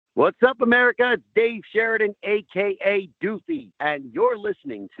What's up, America? It's Dave Sheridan, a.k.a. Doofy, and you're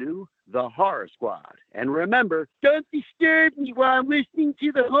listening to The Horror Squad. And remember, don't disturb me while I'm listening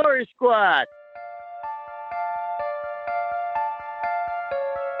to The Horror Squad.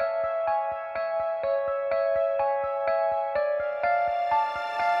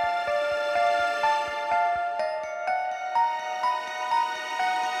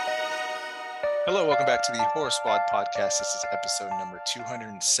 Hello, welcome back to the Horror Squad podcast. This is episode number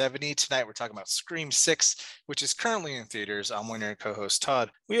 270. Tonight we're talking about Scream 6, which is currently in theaters. I'm one of your co-host,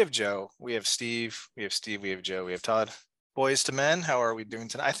 Todd. We have Joe, we have Steve, we have Joe, we have Todd. Boys to Men, how are we doing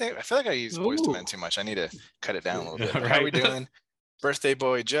tonight? I feel like I use Boys to Men too much. I need to cut it down a little bit. Right. How are we doing? Birthday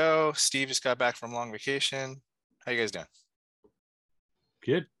boy Joe. Steve just got back from long vacation. How you guys doing?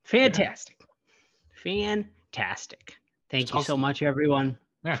 Good. Fantastic. Yeah. Fantastic. Thank you so much, everyone.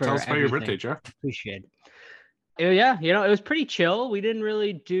 Yeah, tell us about your birthday, Joe. Appreciate it. Yeah, it was pretty chill. We didn't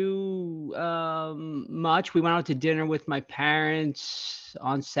really do much. We went out to dinner with my parents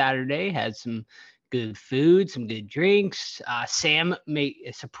on Saturday, had some good food, some good drinks. Sam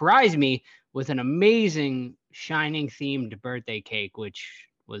surprised me with an amazing Shining themed birthday cake, which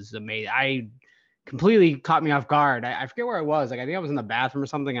was amazing. I completely caught me off guard. I forget where I was. I think I was in the bathroom or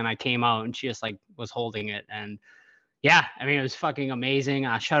something, and I came out and she just was holding it. And yeah, it was fucking amazing.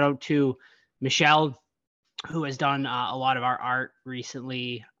 Shout out to Michelle, who has done a lot of our art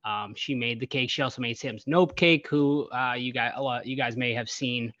recently. She made the cake. She also made Sam's Nope cake, who you guys may have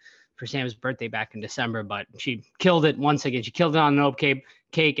seen for Sam's birthday back in December, but she killed it once again. She killed it on the Nope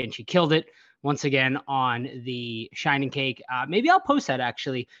cake, and she killed it once again on the Shining cake. Maybe I'll post that,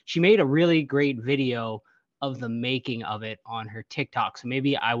 actually. She made a really great video of the making of it on her TikTok. So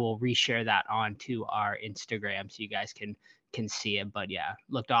maybe I will reshare that onto our Instagram so you guys can see it. But yeah,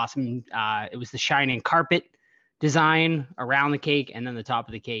 looked awesome. It was the Shining carpet design around the cake, and then the top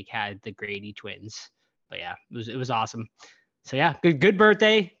of the cake had the Grady twins. But yeah, it was awesome. So yeah, good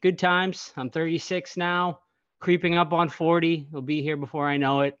birthday, good times. I'm 36 now, creeping up on 40. We'll be here before I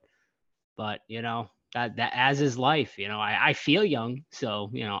know it. But that as is life. I feel young, so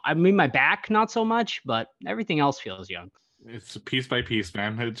I mean, my back not so much, but everything else feels young. It's piece by piece,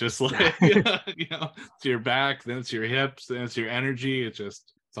 man. It's just like it's your back, then it's your hips, then it's your energy. It's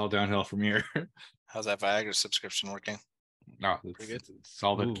all downhill from here. How's that Viagra subscription working? No, it's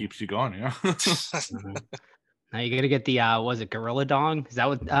all that keeps you going. Now you gotta get the was it Gorilla Dong? Is that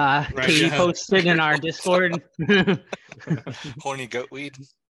what Katie posted in our Discord? Horny goat weed.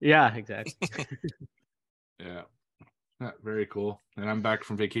 Yeah, exactly. Yeah, very cool. And I'm back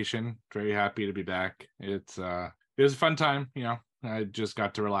from vacation. Very happy to be back. It was a fun time. I just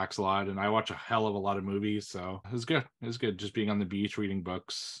got to relax a lot, and I watch a hell of a lot of movies, so it was good. It was good just being on the beach, reading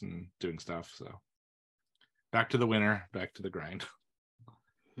books, and doing stuff. So back to the winter, back to the grind.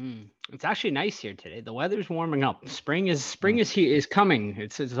 It's actually nice here today. The weather's warming up. Spring is coming.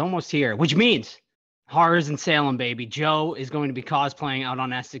 It's almost here, which means horrors in Salem, baby. Joe is going to be cosplaying out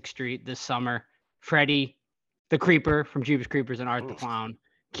on Essex Street this summer. Freddy, the Creeper from Jeepers Creepers, and Art the Clown.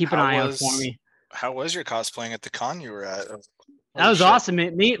 Keep an eye out for me. How was your cosplaying at the con you were at? That was awesome.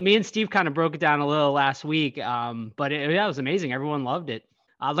 Me and Steve kind of broke it down a little last week, but it was amazing. Everyone loved it.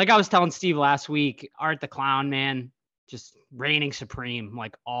 Like I was telling Steve last week, Art the Clown, man, just reigning supreme,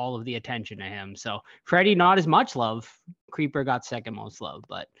 like all of the attention to him. So Freddy, not as much love. Creeper got second most love,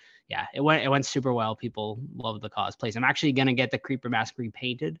 but yeah, it went super well. People loved the cosplays. I'm actually gonna get the Creeper mask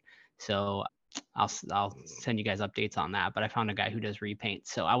repainted, so I'll send you guys updates on that. But I found a guy who does repaint,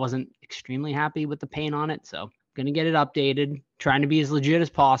 so I wasn't extremely happy with the paint on it. So gonna get it updated, trying to be as legit as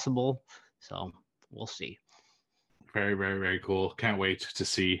possible. So we'll see. Very, very, very cool. Can't wait to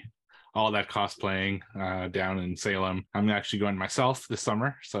see all that cosplaying down in Salem. I'm actually going myself this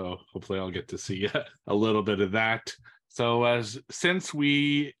summer, so hopefully I'll get to see a little bit of that. So since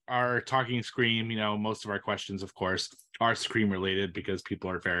we are talking Scream, most of our questions, of course, are Scream related because people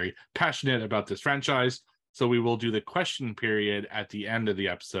are very passionate about this franchise. So we will do the question period at the end of the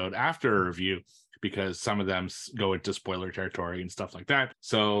episode after a review, because some of them go into spoiler territory and stuff like that.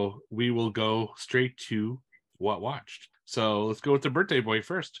 So we will go straight to what watched. So let's go with the birthday boy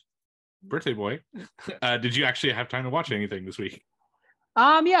first. Birthday boy, did you actually have time to watch anything this week?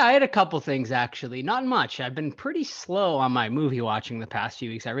 Yeah, I had a couple things, actually. Not much. I've been pretty slow on my movie watching the past few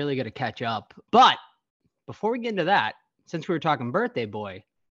weeks. I really got to catch up. But before we get into that, since we were talking birthday boy,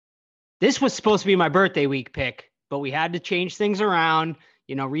 this was supposed to be my birthday week pick, but we had to change things around,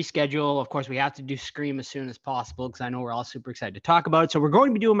 reschedule. Of course, we have to do Scream as soon as possible because I know we're all super excited to talk about it. So we're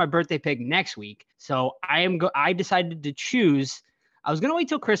going to be doing my birthday pick next week. So I decided to choose. I was going to wait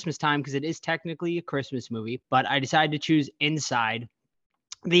till Christmas time because it is technically a Christmas movie, but I decided to choose Inside.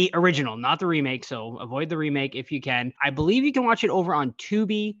 The original, not the remake. So avoid the remake if you can. I believe you can watch it over on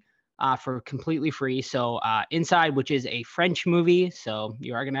Tubi for completely free. So Inside, which is a French movie. So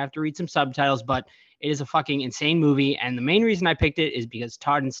you are going to have to read some subtitles, but it is a fucking insane movie. And the main reason I picked it is because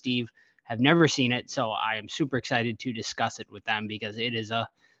Todd and Steve have never seen it. So I am super excited to discuss it with them because it's a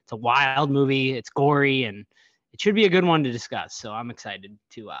wild movie. It's gory and it should be a good one to discuss. So I'm excited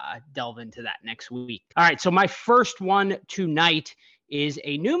to delve into that next week. All right. So my first one tonight is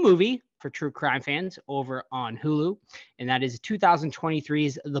a new movie for true crime fans over on Hulu, and that is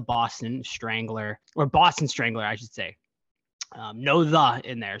 2023's The Boston Strangler, or Boston Strangler, I should say. No "the"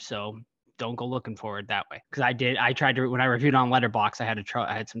 in there, so don't go looking for it that way. Because I tried to, when I reviewed on Letterboxd,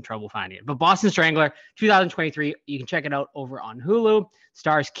 I had some trouble finding it. But Boston Strangler 2023, you can check it out over on Hulu.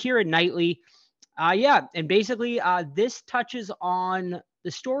 Stars Keira Knightley. And basically this touches on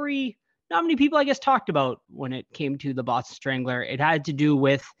the story not many people, I guess, talked about when it came to the Boston Strangler. It had to do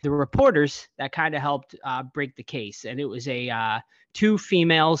with the reporters that kind of helped break the case. And it was two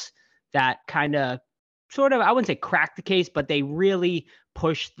females that kind of sort of, I wouldn't say cracked the case, but they really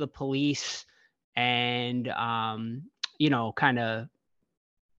pushed the police and, kind of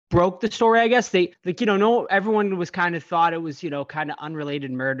broke the story, I guess. They everyone was kind of thought it was, kind of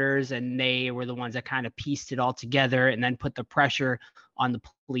unrelated murders, and they were the ones that kind of pieced it all together and then put the pressure on the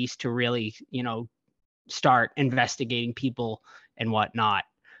police to really, start investigating people and whatnot.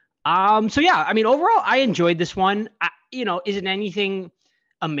 Overall, I enjoyed this one. Is it anything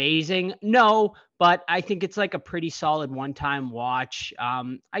amazing? No, but I think it's like a pretty solid one-time watch.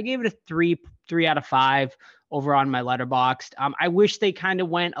 I gave it a 3 out of 5 over on my Letterboxd. I wish they kind of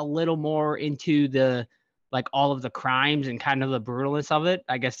went a little more into the, like, all of the crimes and kind of the brutalness of it.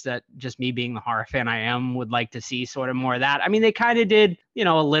 I guess that just me being the horror fan I am would like to see sort of more of that. I mean, they kind of did,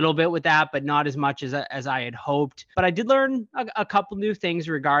 a little bit with that, but not as much as I had hoped. But I did learn a couple new things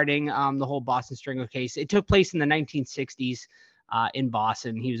regarding the whole Boston Strangler case. It took place in the 1960s. In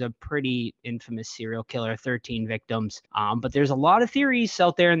Boston. He was a pretty infamous serial killer, 13 victims. But there's a lot of theories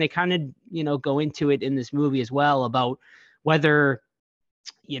out there, and they kind of, go into it in this movie as well about whether,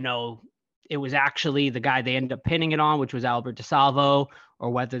 it was actually the guy they ended up pinning it on, which was Albert DeSalvo, or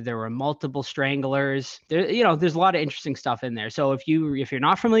whether there were multiple stranglers. There's a lot of interesting stuff in there. So if you're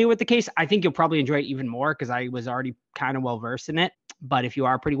not familiar with the case, I think you'll probably enjoy it even more because I was already kind of well versed in it. But if you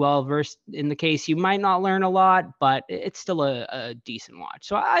are pretty well versed in the case, you might not learn a lot, but it's still a decent watch.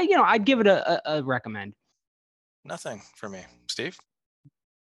 So I'd give it a recommend. Nothing for me. Steve?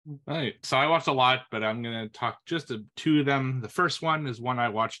 All right. So I watched a lot, but I'm going to talk just two of them. The first one is one I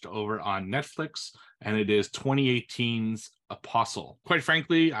watched over on Netflix, and it is 2018's Apostle. Quite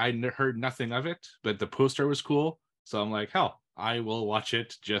frankly, I heard nothing of it, but the poster was cool. So I'm like, hell, I will watch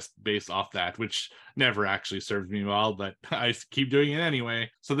it just based off that, which never actually served me well, but I keep doing it anyway.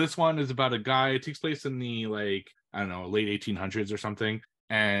 So this one is about a guy. It takes place in the, late 1800s or something.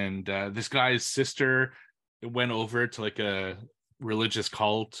 And this guy's sister went over to a religious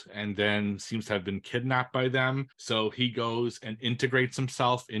cult and then seems to have been kidnapped by them. So he goes and integrates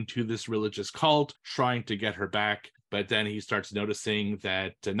himself into this religious cult, trying to get her back. But then he starts noticing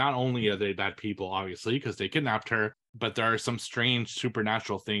that not only are they bad people, obviously, because they kidnapped her, but there are some strange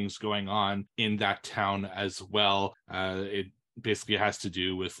supernatural things going on in that town as well. It basically has to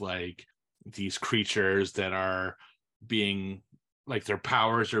do with these creatures that are being, their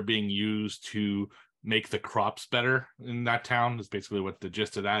powers are being used to make the crops better in that town. Is basically what the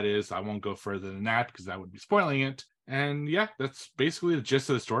gist of that is. I won't go further than that because that would be spoiling it. And yeah, that's basically the gist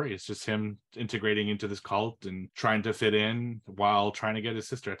of the story. It's just him integrating into this cult and trying to fit in while trying to get his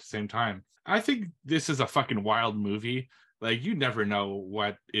sister at the same time. I think this is a fucking wild movie. You never know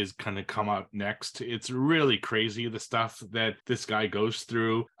what is going to come out next. It's really crazy, the stuff that this guy goes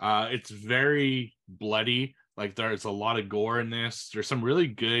through. It's very bloody. There's a lot of gore in this. There's some really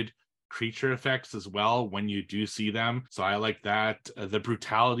good creature effects as well when you do see them, so I like that. The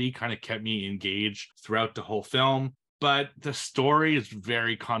brutality kind of kept me engaged throughout the whole film, but the story is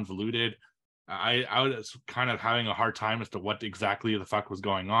very convoluted. I was kind of having a hard time as to what exactly the fuck was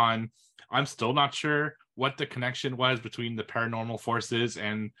going on. I'm still not sure what the connection was between the paranormal forces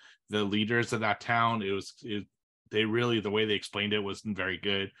and the leaders of that town. The way they explained it wasn't very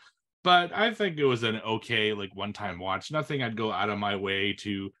good. But I think it was an okay, one-time watch. Nothing I'd go out of my way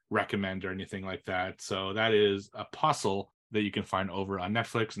to recommend or anything like that. So that is Apostle that you can find over on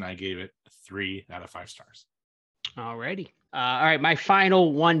Netflix, and I gave it 3 out of 5 stars. Alrighty. All right, my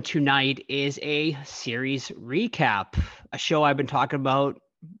final one tonight is a series recap, a show I've been talking about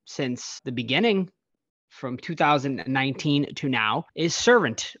since the beginning, from 2019 to now is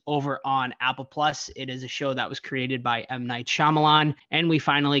Servant over on Apple Plus. It is a show that was created by M. Night Shyamalan, and we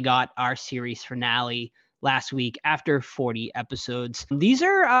finally got our series finale last week after 40 episodes. These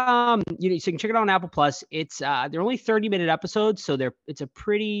are so you can check it out on Apple Plus. It's they're only 30-minute episodes, so it's a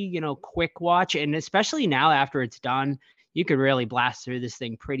pretty, quick watch, and especially now after it's done, you could really blast through this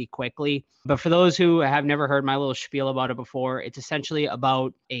thing pretty quickly. But for those who have never heard my little spiel about it before, it's essentially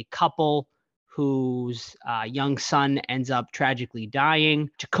about a couple whose young son ends up tragically dying.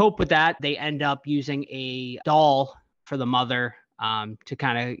 To cope with that, they end up using a doll for the mother to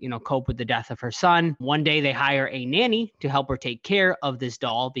kind of, cope with the death of her son. One day they hire a nanny to help her take care of this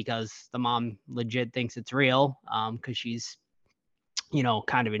doll because the mom legit thinks it's real because she's,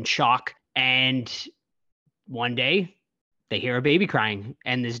 kind of in shock. And one day they hear a baby crying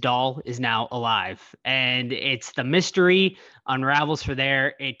and this doll is now alive. And it's the mystery unravels for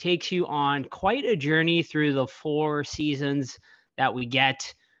there. It takes you on quite a journey through the 4 seasons that we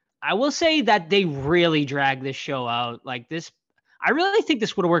get. I will say that they really drag this show out. Like this, I really think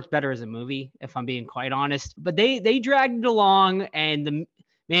this would have worked better as a movie, if I'm being quite honest. But they dragged it along, and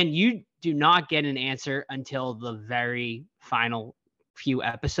you do not get an answer until the very final few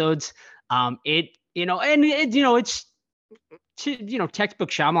episodes. It's textbook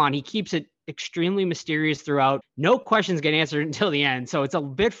Shyamalan. He keeps it extremely mysterious throughout. No questions get answered until the end, so it's a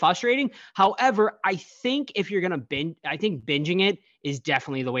bit frustrating. However, I think if you're gonna binge, I think binging it is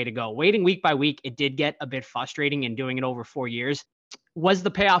definitely the way to go. Waiting week by week, it did get a bit frustrating, and doing it over 4 years. Was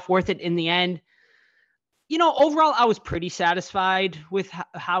the payoff worth it in the end? Overall, I was pretty satisfied with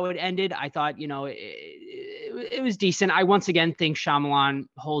how it ended. I thought, it was decent. I once again think Shyamalan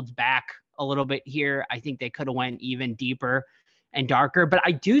holds back a little bit here. I think they could have went even deeper and darker, but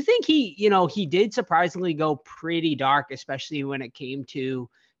I do think he did surprisingly go pretty dark, especially when it came to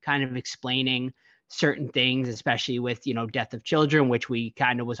kind of explaining certain things, especially with, death of children, which we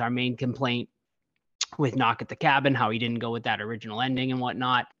kind of was our main complaint with Knock at the Cabin, how he didn't go with that original ending and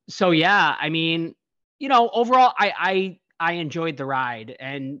whatnot. So yeah, I mean, overall, I enjoyed the ride,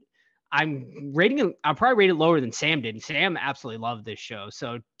 and I'll probably rate it lower than Sam did. Sam absolutely loved this show.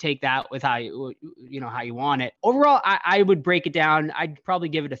 So take that with how you want it. Overall, I would break it down. I'd probably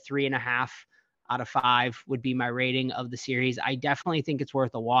give it a 3.5 out of 5 would be my rating of the series. I definitely think it's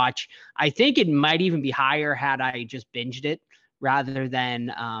worth a watch. I think it might even be higher had I just binged it rather than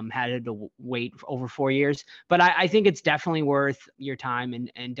had to wait over 4 years. But I think it's definitely worth your time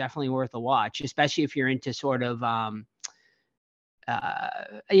and definitely worth a watch, especially if you're into sort of, I'm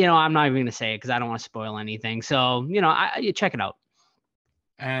not even going to say it because I don't want to spoil anything. So, you check it out.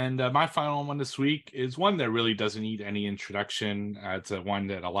 And my final one this week is one that really doesn't need any introduction. It's one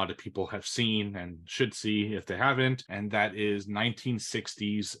that a lot of people have seen and should see if they haven't, and that is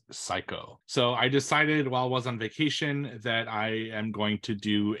 1960s Psycho. So I decided while I was on vacation that I am going to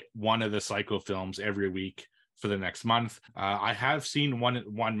do one of the Psycho films every week for the next month. I have seen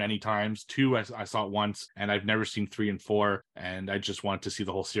one many times. 2 I saw it once, and I've never seen 3 and 4, and I just want to see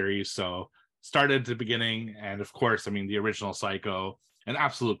the whole series. So started at the beginning, and of course, the original Psycho, an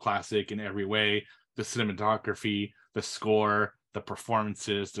absolute classic in every way. The cinematography, the score, the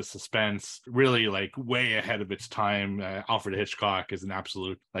performances, the suspense, really like way ahead of its time. Alfred Hitchcock is an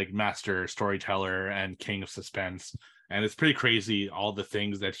absolute master storyteller and king of suspense. And it's pretty crazy all the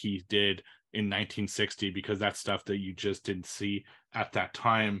things that he did in 1960, because that's stuff that you just didn't see at that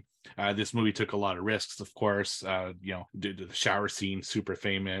time. This movie took a lot of risks, of course. The shower scene, super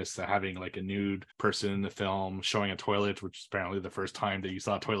famous, having a nude person in the film, showing a toilet, which is apparently the first time that you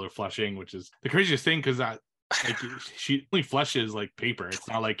saw a toilet flushing, which is the craziest thing, because she only flushes paper. It's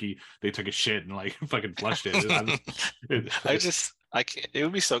not like they took a shit and fucking flushed it. I can't. It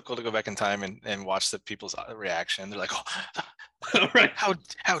would be so cool to go back in time and watch the people's reaction. They're like, oh, right,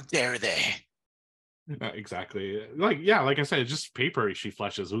 how dare they? Exactly. Like I said, it's just paper she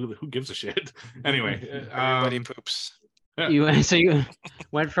flushes. Who gives a shit? Anyway, everybody poops. Yeah. You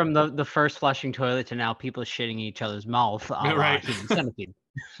went from the first flushing toilet to now people shitting in each other's mouth. Right. Human Centipede.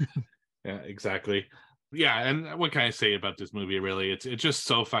 Yeah, exactly. Yeah, and what can I say about this movie? Really, it's just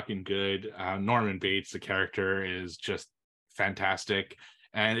so fucking good. Norman Bates, the character, is just fantastic,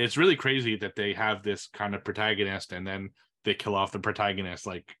 and it's really crazy that they have this kind of protagonist, and then they kill off the protagonist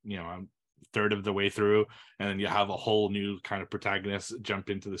a third of the way through, and then you have a whole new kind of protagonist jump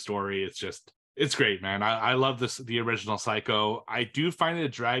into the story. It's great, man. I love the original Psycho. I do find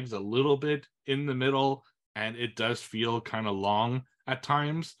it drags a little bit in the middle, and it does feel kind of long at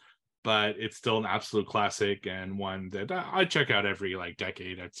times, but it's still an absolute classic and one that I check out every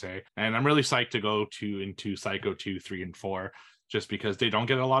decade, I'd say. And I'm really psyched to go into Psycho 2, 3, and 4. just because they don't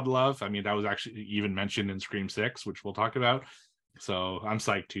get a lot of love. I mean, that was actually even mentioned in Scream 6, which we'll talk about. So I'm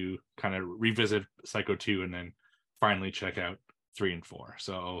psyched to kind of revisit Psycho 2 and then finally check out 3 and 4.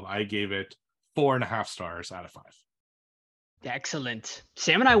 So I gave it 4.5 stars out of 5. Excellent.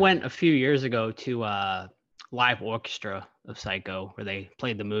 Sam and I went a few years ago to live orchestra of Psycho, where they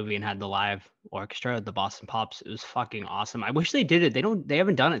played the movie and had the live orchestra at the Boston Pops. It was fucking awesome. I wish they did it. They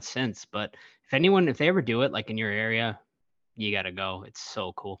haven't done it since, but if they ever do it like in your area, you gotta go. It's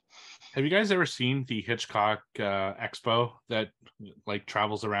so cool. Have you guys ever seen the Hitchcock expo that like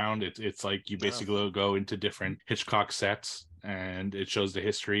travels around? It's like you basically go into different Hitchcock sets and it shows the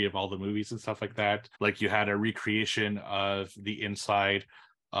history of all the movies and stuff like that. Like you had a recreation of the inside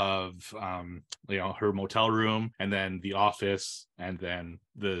of her motel room, and then the office, and then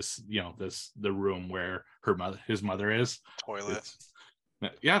the room where his mother is. Toilet.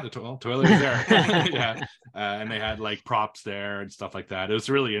 Yeah, the toilet is there. Yeah, and they had like props there and stuff like that. It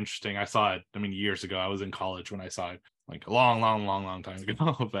was really interesting. I saw it, I mean, years ago. I was in college when I saw it, like a long time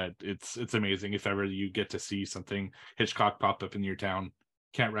ago. But it's amazing. If ever you get to see something Hitchcock pop up in your town,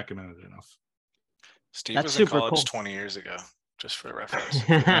 can't recommend it enough. Steve That's was in super college cool. 20 years ago, just for reference.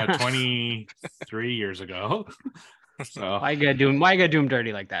 23 years ago. So Why you gotta do him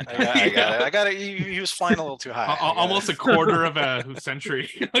dirty like that? I got it. He was flying a little too high. almost a quarter of a century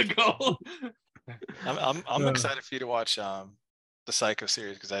ago. I'm excited for you to watch the Psycho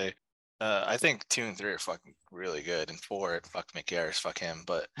series, because I think 2 and 3 are fucking really good, and 4, fuck Mickey Ayers, fuck him.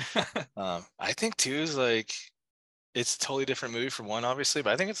 But I think 2 is like, it's a totally different movie from 1, obviously,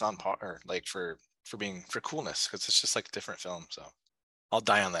 but I think it's on par, like for coolness, because it's just like a different film. So I'll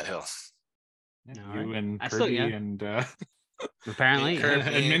die on that hill. You and I Kirby still- and apparently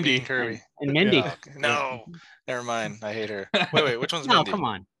and Mindy. Kirby. and Mindy. Yeah, no, never mind. I hate her. Wait, which one's No, Mindy? come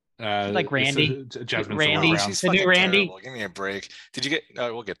on. Like Randy. Jasmine Randy. Silver Brown. She's The new fucking Randy. terrible. Give me a break. Did you get?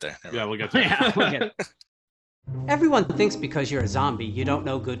 Oh, we'll get there. Never Yeah, mind. we'll get there. Yeah, we'll get it. Everyone thinks because you're a zombie, you don't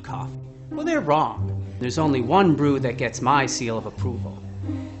know good coffee. Well, they're wrong. There's only one brew that gets my seal of approval.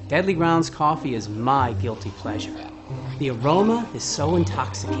 Deadly Grounds coffee is my guilty pleasure. The aroma is so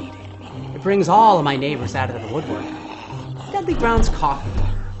intoxicating. It brings all of my neighbors out of the woodwork. Deadly Grounds coffee.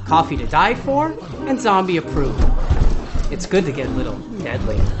 Coffee to die for, and zombie approved. It's good to get a little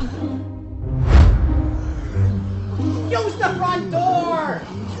deadly. Use the front door!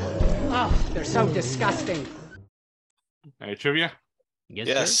 Oh, they're so disgusting. All right, trivia.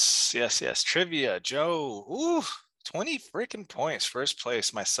 Yes. Trivia, Joe. Ooh, 20 freaking points. First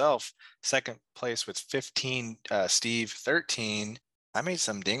place, myself. Second place with 15. Steve, 13. I made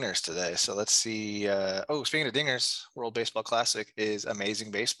some dingers today, so let's see. Speaking of dingers, World Baseball Classic is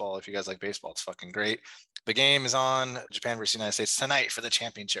Amazing Baseball. If you guys like baseball, it's fucking great. The game is on Japan versus United States tonight for the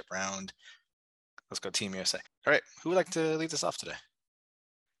championship round. Let's go Team USA. All right, who would like to lead this off today?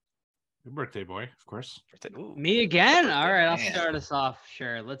 Your birthday boy, of course. Ooh, Me again? birthday All right, I'll man. start us off.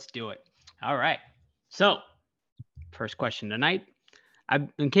 Sure, let's do it. All right. So, first question tonight.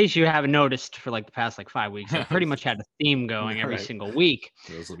 In case you haven't noticed, for like the past 5 weeks, I pretty much had a theme going every Right. single week.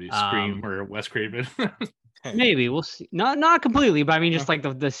 Those will be Scream or Wes Craven. Maybe we'll see. Not completely, but I mean just like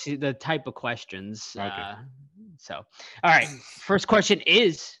the type of questions. Okay. So, all right. First question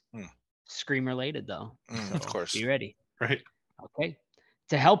is Hmm. Scream related though. of course. Be ready. Right. Okay.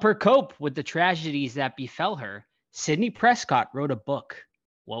 To help her cope with the tragedies that befell her, Sidney Prescott wrote a book.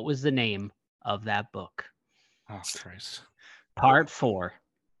 What was the name of that book? Oh Christ. Part 4.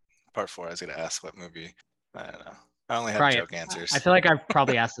 Part 4, I was going to ask what movie. I don't know. I only have Probably- joke answers. I feel like I've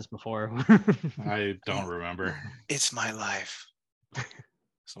probably asked this before. I don't remember. It's my life.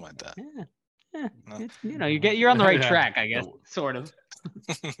 Something like that. Yeah, No. you're on the right Yeah. track, I guess, sort of.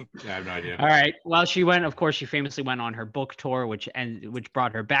 Yeah, I have no idea. All right. Well, she famously went on her book tour, which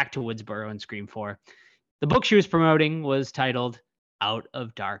brought her back to Woodsboro and Scream 4. The book she was promoting was titled Out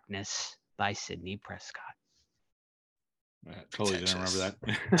of Darkness by Sidney Prescott. I totally didn't remember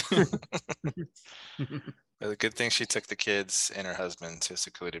Pretentious. that. The good thing she took the kids and her husband to a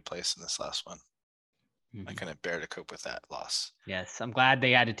secluded place in this last one. I couldn't bear to cope with that loss. Yes, I'm glad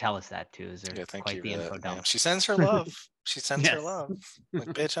they had to tell us that too. Is there Yeah, thank quite you the for info that. Yeah. dump? She sends her love. She sends her Yes. love. Like,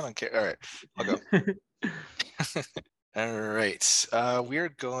 bitch, I don't care. All right, I'll go. All right. We're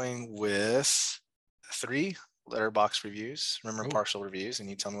going with 3 letterbox reviews. Remember, Oh. partial reviews, and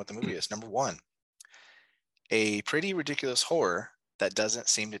you tell me what the movie is. Number 1, a pretty ridiculous horror that doesn't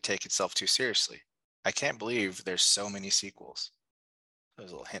seem to take itself too seriously. I can't believe there's so many sequels.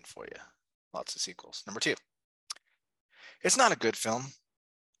 There's a little hint for you. Lots of sequels. Number 2, it's not a good film,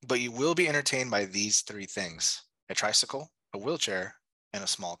 but you will be entertained by these 3 things: a tricycle, a wheelchair, and a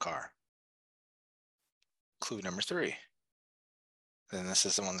small car. Clue number 3, then this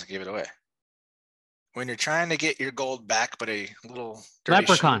is the one that gave it away. When you're trying to get your gold back, but a little dirty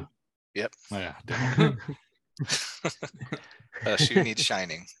Leprechaun. shoe. Yep. Oh, yeah. A shoe needs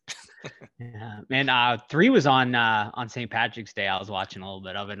shining. Yeah, man. 3 was on St. Patrick's Day. I was watching a little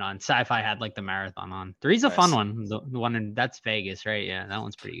bit of it on Sci-Fi. Had like the marathon on. 3's a Nice. fun one. The one in that's Vegas, right? Yeah, that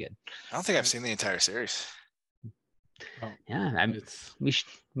one's pretty good. I don't think I've seen the entire series. Yeah, It's we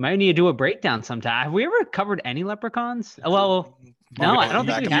might need to do a breakdown sometime. Have we ever covered any leprechauns? Well, no, I don't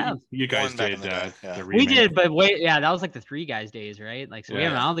think we have. You guys One back did in the day, yeah. the We remake. did, but wait, yeah, that was like the 3 Guys days, right? Like, so we Yeah.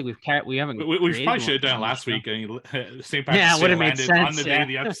 haven't. I don't think we haven't. We created probably should have one done it last so- week. St. Patrick's Yeah, it Day would've made landed on sense, the day yeah.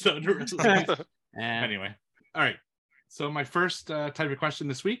 the episode was released. Yeah. Anyway, all right. So my first type of question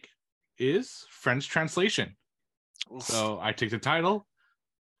this week is French translation. Oof. So I take the title,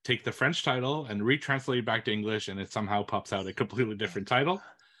 take the French title, and retranslate it back to English, and it somehow pops out a completely different title.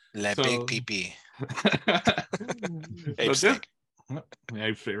 Le So- big pee-pee. So Ape this- snake.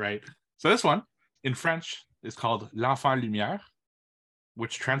 Yeah, right. So this one in French is called L'Enfant Lumière,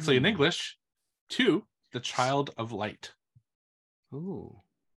 which translate in English to the Child of Light. Ooh.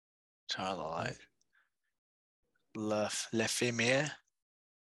 Child of light. L'éphémère.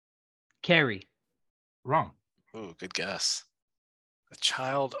 Carrie. Wrong. Ooh, good guess. The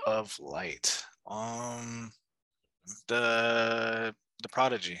child of light. The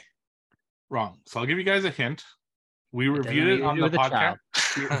prodigy. Wrong. So I'll give you guys a hint. We doesn't reviewed it have on to do the with the podcast.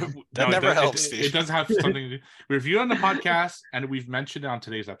 That it never does- helps, It, Steve. it does have something to do. We reviewed it on the podcast, and we've mentioned it on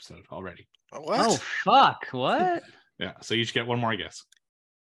today's episode already. What? Oh fuck! What? Yeah. So you each get one more guess.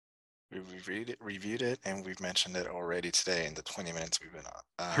 We reviewed it, and we've mentioned it already today in the 20 minutes we've been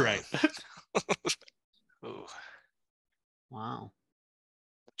on. Right. Ooh, Wow.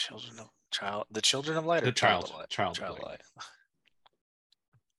 the children of light. Or The child. of light? Child of Child of light. light.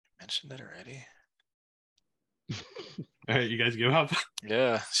 Mentioned it already. All right, you guys give up.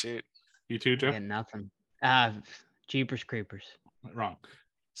 Yeah, shoot. You too, Joe. Yeah, nothing. Jeepers Creepers. Wrong.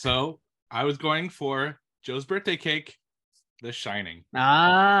 So I was going for Joe's birthday cake, The Shining.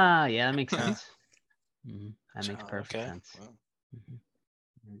 Ah, yeah, that makes sense. That makes Child, perfect okay. sense. Well, Mhm.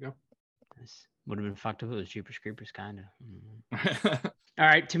 There you go. This would have been fucked if it was Jeepers Creepers, kind of. All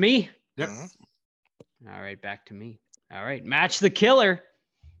right, to me. Yep. mhm. All right, back to me. All right, match the killer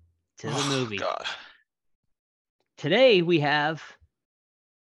to the Oh, movie. God. Today we have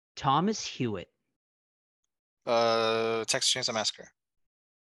Thomas Hewitt. Texas Chainsaw Massacre.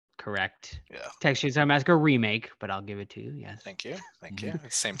 Correct. Yeah. Texas Chainsaw Massacre remake, but I'll give it to you. Yes, Thank you. Thank Mm-hmm. you. It's the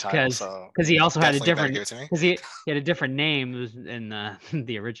same title. because So he also had a definitely better different give it to me. because he had a different name. It was in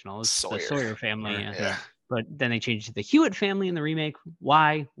the original. It was Sawyer. the Sawyer family. Right, Yeah. But then they changed it to the Hewitt family in the remake.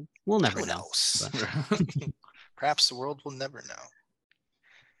 Why? We'll never Who know. knows? But- Perhaps the world will never know.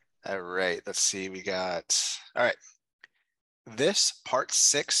 All right, let's see. We got all right. This part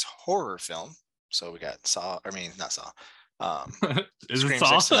 6 horror film. So we got Saw. I mean, not Saw. Is it Scream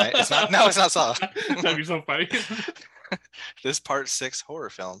Saw? 6 tonight. It's not. No, it's not Saw. That'd be so funny. This part 6 horror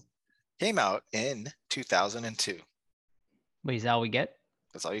film came out in 2002. Wait, is that all we get?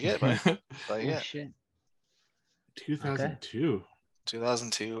 That's all you get. Bud. That's all you Oh get. shit! 2002.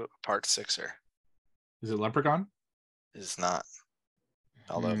 2002 part 6er Is it Leprechaun? is not.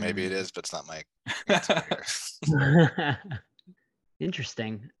 Although maybe Hmm. it is, but it's not my answer here.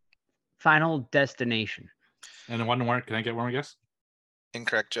 Interesting. Final Destination. And one more. Can I get one more guess?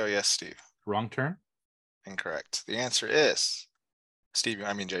 Incorrect, Joe. Yes, Steve. Wrong turn. Incorrect. The answer is Steve.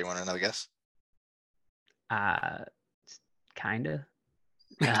 I mean, Jay. You want another guess? Kinda.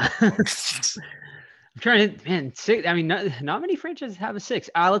 I'm trying to, man. 6. I mean, not many franchises have a 6.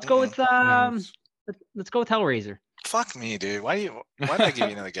 Let's go with let's go with Hellraiser. Fuck me, dude. Why did I give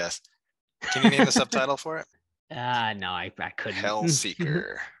you another guess? Can you name the subtitle for it? No, I couldn't.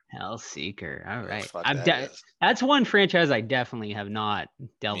 Hellseeker. Hellseeker. All right. Fuck I'm that is. that's one franchise I definitely have not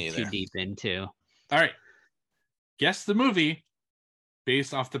delved Me too either. deep into. All right. Guess the movie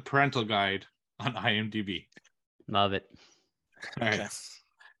based off the parental guide on IMDb. Love it. All right. Okay.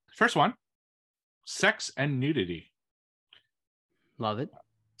 First one. Sex and nudity. Love it.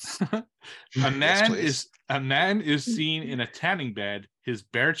 A man please. is seen in a tanning bed, his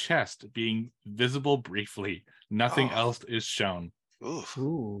bare chest being visible briefly. Nothing Oh. else is shown. Oof.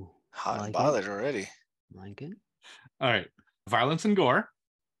 Ooh. Hot like and it. bothered already. Like it. All right. Violence and gore.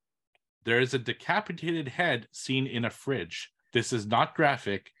 There is a decapitated head seen in a fridge. This is not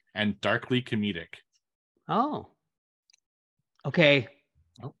graphic and darkly comedic. Oh. Okay.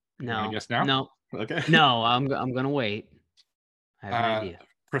 Oh, wanna No. guess now? No. Okay. No, I'm gonna wait. I have an idea.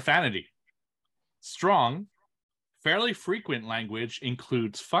 Profanity. Strong, fairly frequent language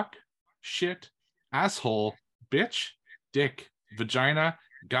includes fuck, shit, asshole, bitch, dick, vagina,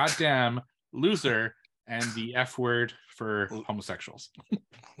 goddamn, loser, and the F word for homosexuals.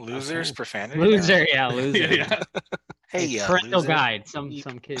 Losers, profanity. Loser, yeah, loser. Yeah. Hey, It's parental loser. guide. Some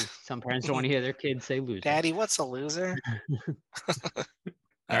kids, some parents don't want to hear their kids say loser. Daddy, what's a loser? All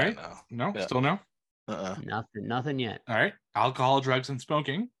I right. don't know. No, Yeah. still no. Nothing yet. All right. Alcohol, drugs, and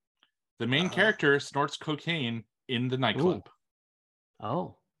smoking. The main Uh-huh. character snorts cocaine in the nightclub,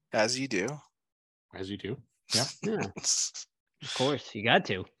 Oh, As you do. as you do. Yeah. yeah, of course, you got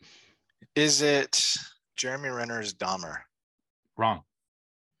to. Is it Jeremy Renner's Dahmer? Wrong.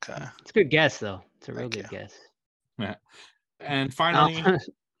 Okay. It's a good guess, though. It's a real Thank good you. guess. Yeah. And I finally, don't,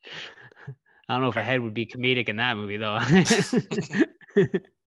 I don't know if a head would be comedic in that movie, though.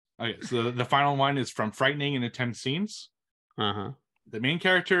 okay, so the final one is from Frightening and Intense Scenes. Uh-huh. The main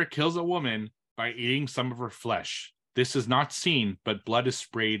character kills a woman by eating some of her flesh. This is not seen, but blood is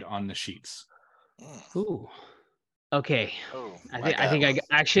sprayed on the sheets. Mm. Ooh. Okay. Oh, I think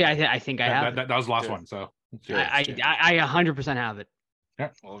I have. That was the last Good. one. So Good. I 100% have it.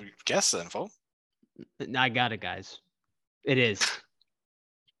 Well, guess then, folks. I got it, guys. It is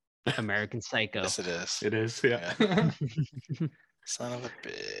American Psycho. Yes, it is. it is. Yeah. Son of a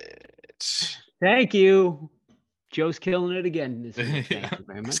bitch. Thank you. Joe's killing it again this week. Thank Yeah. you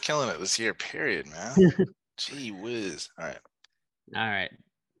very He's much. killing it this year, period, man. Gee whiz. All right. All right.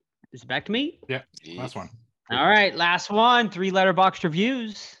 Is it back to me? Last one. All right. Last one. 3 letterbox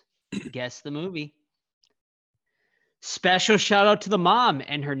reviews. Guess the movie. Special shout out to the mom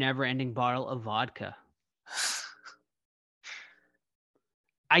and her never ending bottle of vodka.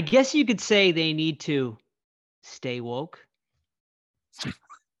 I guess you could say they need to stay woke.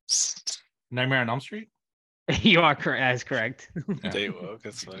 Nightmare on Elm Street. You are correct. That is correct. Stay woke.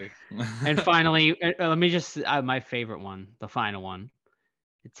 That's funny. And finally, let me just my favorite one, the final one.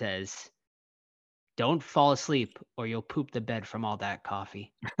 It says, "Don't fall asleep or you'll poop the bed from all that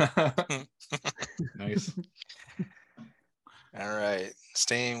coffee." Nice. All right.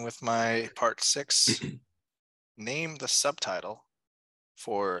 Staying with my part 6. Name the subtitle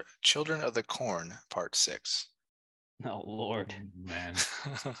for Children of the Corn Part 6. Oh Lord. Man.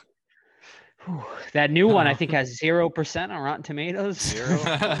 Whew. That new one I think has 0% on Rotten Tomatoes. 0?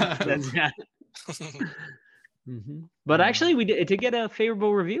 That's not- Mhm. But actually, we did to get a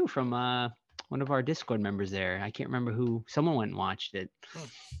favorable review from one of our Discord members there. I can't remember who. Someone went and watched it,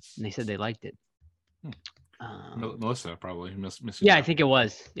 and they said they liked it. Melissa probably. Missy. Yeah, I think it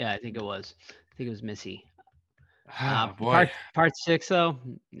was. I think it was Missy. Oh, boy. Part 6 though.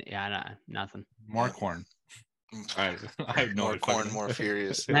 Yeah, nothing. More corn. I have no More idea. corn, more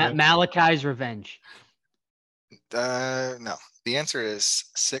furious. Malachi's Revenge. No. The answer is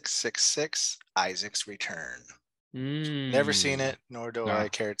 666 Isaac's Return. Never seen it, nor do No. I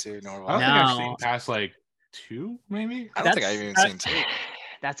care to, nor will I don't I. think I've No. seen past like 2, maybe. I don't think I've even seen 2.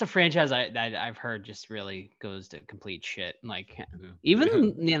 That's a franchise that I've heard just really goes to complete shit. Like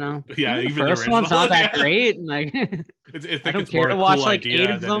even Yeah, the even the first one's original, not that yeah. great. Like I don't it's care more to a watch, cool like, 8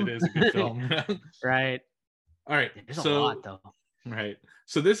 idea of than them. it is a good film. right. All right. There's a So lot though. right.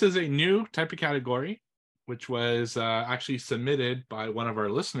 So this is a new type of category, which was actually submitted by one of our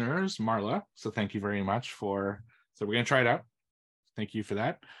listeners, Marla. So thank you very much for. So we're gonna try it out. Thank you for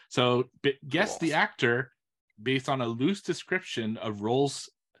that. So guess the actor based on a loose description of roles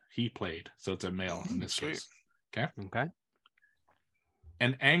he played. So it's a male in this Sweet. case. Okay. Okay.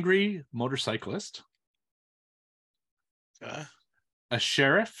 An angry motorcyclist, Okay. a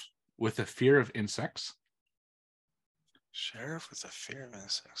sheriff with a fear of insects, Sheriff with a fear of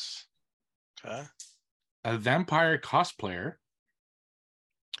insects. Okay. a vampire cosplayer.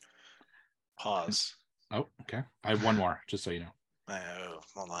 Pause. Oh, okay. I have one more, just so you know. Oh,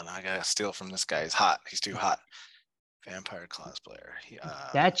 hold on. I gotta steal from this guy. He's hot. He's too hot. Vampire cosplayer.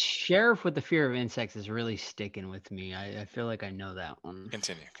 That sheriff with the fear of insects is really sticking with me. I feel like I know that one.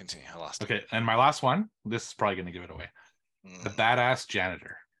 Continue. I lost it. Okay, and my last one. This is probably going to give it away. The badass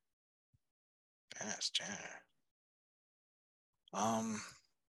janitor. Badass janitor.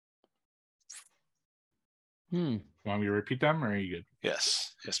 You want me to repeat them, or are you good?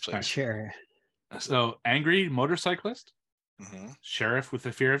 Yes, please. Sure. So, angry motorcyclist, Mm-hmm. sheriff with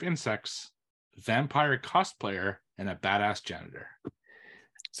a fear of insects, vampire cosplayer, and a badass janitor.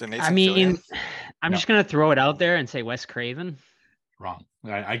 So Nathan I mean, Fillion? I'm No. just gonna throw it out there and say Wes Craven. Wrong.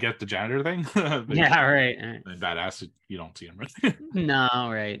 I get the janitor thing. But Yeah, right. the badass, you don't see him. No,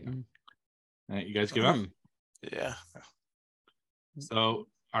 right. All right, you guys give up. Yeah. So,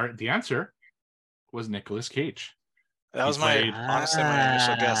 the answer was Nicolas Cage. That was played- honestly my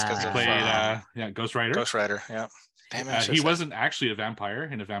initial guess because of Played Ghost Rider. Ghost Rider. Yeah. Damn it. I should've He said- wasn't actually a vampire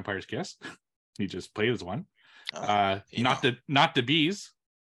in A Vampire's Kiss. He just played as one. Not the bees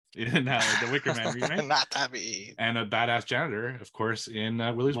in the Wicker Man remake. Not that bee. And a badass janitor, of course, in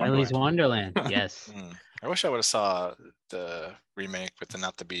Willy's Willy's Wonderland. Wonderland. Yes. I wish I would have saw the remake with the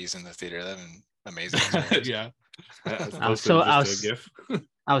Not the Bees in the theater. That'd been amazing. Yeah. I was so close.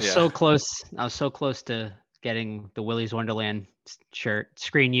 I was so close to getting the Willy's Wonderland shirt,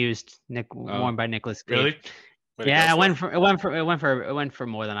 screen used, worn by Nicolas Cage. Really? Yeah, it went for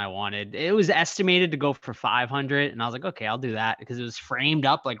more than I wanted. It was estimated to go for 500, and I was like, okay, I'll do that because it was framed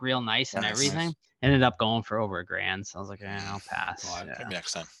up like real nice and everything. Nice. Ended up going for over $1,000, so I was like, I'll pass. Well, maybe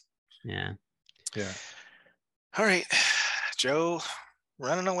next time. Yeah. All right, Joe,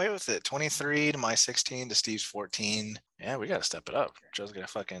 running away with it. 23 to my 16 to Steve's 14. Yeah, we got to step it up. Joe's gonna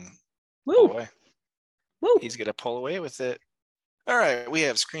fucking pull away. Woo. He's gonna pull away with it. All right, we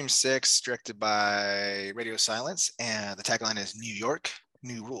have Scream 6, directed by Radio Silence, and the tagline is New York,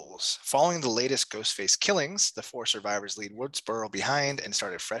 New Rules. Following the latest Ghostface killings, the 4 survivors leave Woodsboro behind and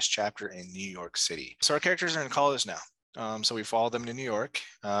start a fresh chapter in New York City. So our characters are in college now. So we follow them to New York.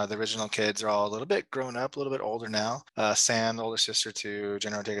 The original kids are all a little bit grown up, a little bit older now. Sam, the older sister to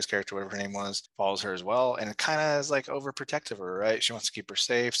Jenna Ortega's character, whatever her name was, follows her as well. And it kind of is like overprotective of her, right? She wants to keep her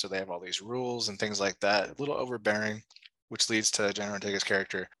safe. So they have all these rules and things like that. A little overbearing, which leads to Jenna Ortega's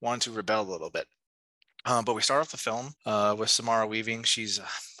character wanting to rebel a little bit. But we start off the film with Samara Weaving. She's a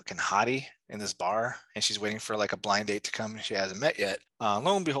fucking hottie in this bar, and she's waiting for like a blind date to come she hasn't met yet.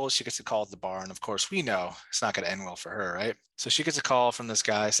 Lo and behold, she gets a call at the bar, and of course we know it's not going to end well for her, right? So she gets a call from this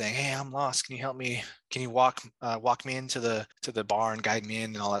guy saying, "Hey, I'm lost. Can you help me? Can you walk me into the bar and guide me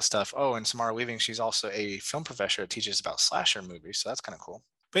in and all that stuff?" Oh, and Samara Weaving, she's also a film professor that teaches about slasher movies, so that's kind of cool.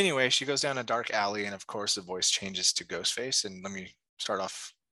 But anyway, she goes down a dark alley, and of course the voice changes to Ghostface. And let me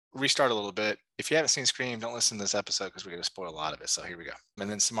restart a little bit. If you haven't seen Scream, don't listen to this episode because we're going to spoil a lot of it. So here we go. And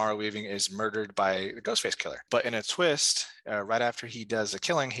then Samara Weaving is murdered by the Ghostface killer. But in a twist, right after he does the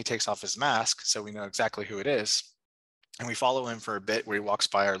killing, he takes off his mask, so we know exactly who it is. And we follow him for a bit where he walks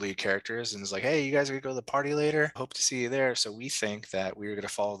by our lead characters and is like, "Hey, you guys are going to go to the party later? Hope to see you there." So we think that we're going to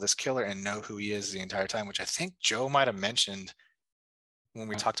follow this killer and know who he is the entire time, which I think Joe might have mentioned when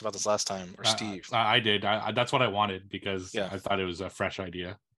we talked about this last time, or Steve. I did. That's what I wanted because I thought it was a fresh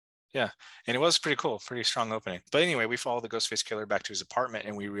idea. Yeah, and it was pretty cool, pretty strong opening. But anyway, we follow the Ghostface killer back to his apartment,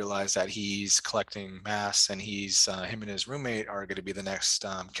 and we realize that he's collecting masks, and him and his roommate are going to be the next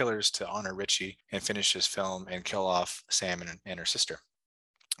killers to honor Richie and finish his film and kill off Sam and her sister.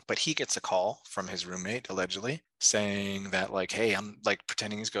 But he gets a call from his roommate, allegedly, saying that, like, "Hey, I'm like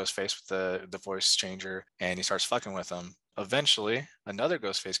pretending he's Ghostface with the voice changer," and he starts fucking with him. Eventually, another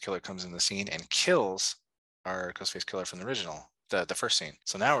Ghostface killer comes in the scene and kills our Ghostface killer from the original, the first scene.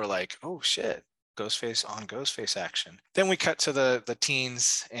 So now we're like, oh shit, Ghostface on Ghostface action. Then we cut to the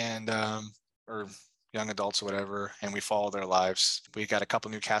teens and or young adults or whatever, and we follow their lives. We got a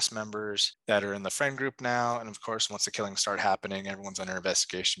couple new cast members that are in the friend group now, and of course, once the killings start happening, everyone's under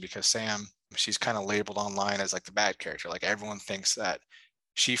investigation because Sam, she's kind of labeled online as like the bad character. Like everyone thinks that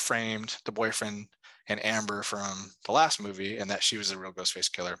she framed the boyfriend and Amber from the last movie and that she was a real Ghostface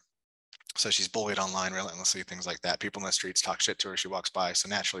killer. So she's bullied online relentlessly, things like that. People in the streets talk shit to her. She walks by. So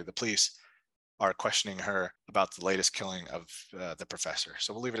naturally, the police are questioning her about the latest killing of the professor.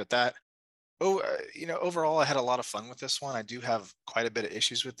 So we'll leave it at that. Overall, I had a lot of fun with this one. I do have quite a bit of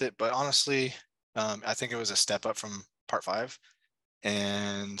issues with it, but honestly, I think it was a step up from part 5.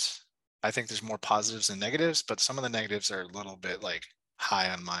 And I think there's more positives than negatives, but some of the negatives are a little bit like high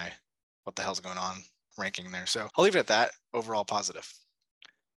on my what the hell's going on ranking there. So I'll leave it at that. Overall positive.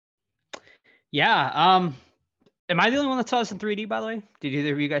 Yeah. Am I the only one that saw this in 3D, by the way? Did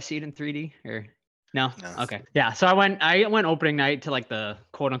either of you guys see it in 3D or no? Okay. Yeah. So I went opening night to like the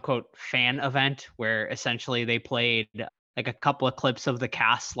quote unquote fan event where essentially they played like a couple of clips of the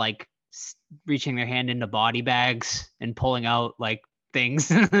cast, like reaching their hand into body bags and pulling out like things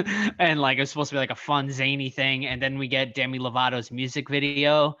and like it was supposed to be like a fun zany thing, and then we get Demi Lovato's music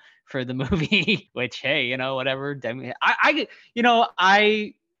video for the movie, which hey, whatever.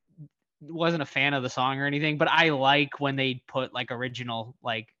 I wasn't a fan of the song or anything, but I like when they put like original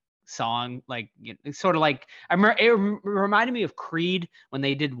like song, like sort of like I remember it reminded me of Creed when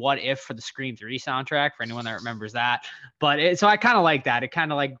they did What If for the Scream 3 soundtrack, for anyone that remembers that. But so I kind of like that. It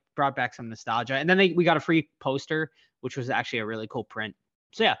kind of like brought back some nostalgia, and then we got a free poster, which was actually a really cool print.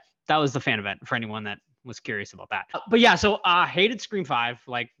 So yeah, that was the fan event for anyone that was curious about that. But yeah, so I hated Scream 5.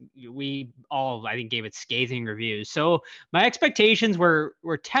 Like we all, I think, gave it scathing reviews. So my expectations were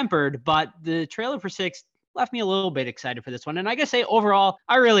tempered, but the trailer for 6 left me a little bit excited for this one. And I guess overall,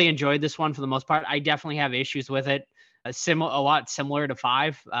 I really enjoyed this one for the most part. I definitely have issues with it. a lot similar to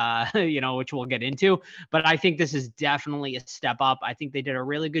 5, which we'll get into. But I think this is definitely a step up. I think they did a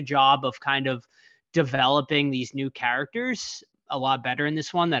really good job of kind of developing these new characters a lot better in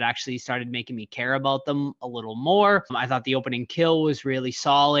this one, that actually started making me care about them a little more. I thought the opening kill was really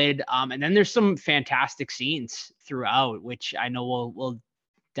solid. And then there's some fantastic scenes throughout, which I know we'll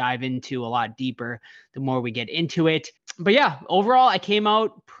dive into a lot deeper the more we get into it. But yeah, overall, I came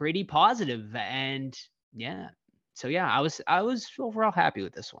out pretty positive, and yeah. So yeah, I was overall happy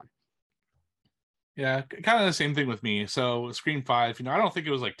with this one. Yeah, kind of the same thing with me. So Scream 5, I don't think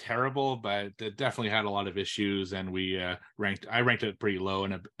it was like terrible, but it definitely had a lot of issues, and I ranked it pretty low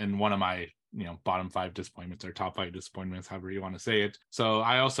in one of my bottom 5 disappointments, or top 5 disappointments, however you want to say it. So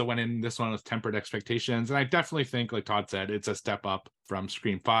I also went in this one with tempered expectations, and I definitely think, like Todd said, it's a step up from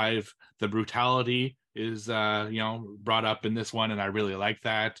Scream 5. The brutality is brought up in this one, and I really like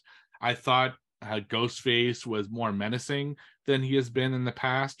that. I thought Ghostface was more menacing than he has been in the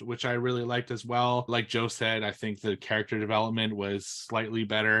past, which I really liked as well. Like Joe said, I think the character development was slightly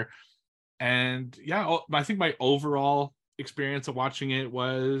better. And yeah, I think my overall experience of watching it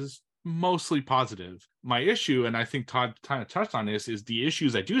was mostly positive. My issue, and I think Todd kind of touched on this, is the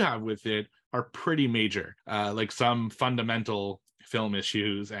issues I do have with it are pretty major, like some fundamental film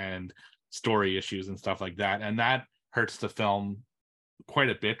issues and story issues and stuff like that. And that hurts the film quite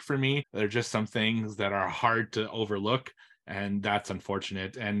a bit for me. There are just some things that are hard to overlook, and that's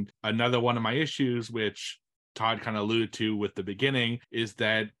unfortunate. And another one of my issues, which Todd kind of alluded to with the beginning, is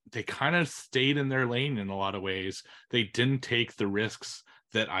that they kind of stayed in their lane in a lot of ways. They didn't take the risks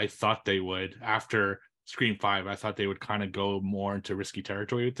that I thought they would. After Scream 5, I thought they would kind of go more into risky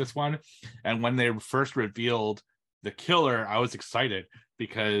territory with this one. And when they first revealed the killer, I was excited,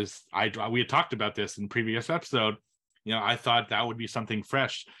 because we had talked about this in previous episode. I thought that would be something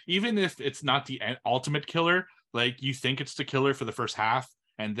fresh, even if it's not the ultimate killer. Like, you think it's the killer for the first half,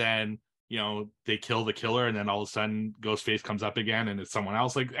 and then they kill the killer, and then all of a sudden Ghostface comes up again and it's someone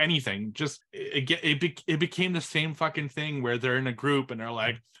else. Like, anything, just it became the same fucking thing where they're in a group and they're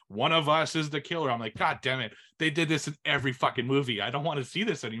like, one of us is the killer. I'm like, God damn it, they did this in every fucking movie. I don't want to see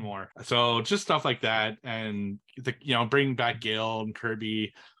this anymore. So just stuff like that. And bringing back Gale and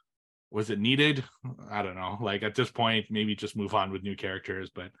Kirby, was it needed? I don't know. Like, at this point, maybe just move on with new characters,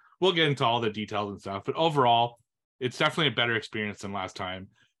 but we'll get into all the details and stuff. But overall, it's definitely a better experience than last time.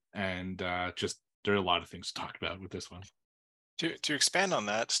 And just there are a lot of things to talk about with this one. To expand on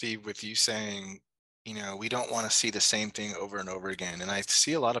that, Steve, with you saying, we don't want to see the same thing over and over again. And I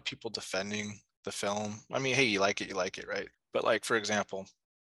see a lot of people defending the film. I mean, hey, you like it, right? But like, for example,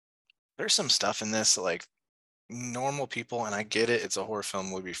 there's some stuff in this, like, normal people, and I get it, it's a horror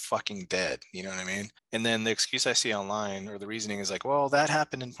film, would be fucking dead. You know what I mean? And then the excuse I see online, or the reasoning, is like, well, that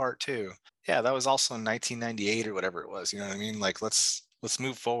happened in part 2. Yeah, that was also in 1998 or whatever it was. You know what I mean? Like, let's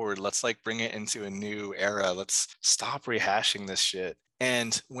move forward. Let's like bring it into a new era. Let's stop rehashing this shit.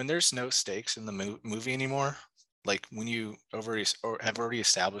 And when there's no stakes in the movie anymore, like when you have already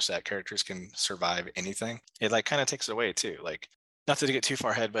established that characters can survive anything, it like kind of takes it away too. Like, not to get too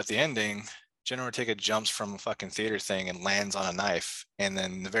far ahead, but the ending, Jenna Ortega jumps from a fucking theater thing and lands on a knife, and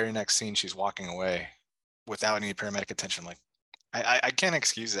then the very next scene she's walking away without any paramedic attention. Like, I can't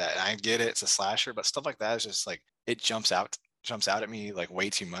excuse that. I get it, it's a slasher, but stuff like that is just like, it jumps out at me like way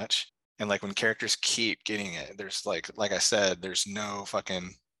too much. And like, when characters keep getting it, there's like I said, there's no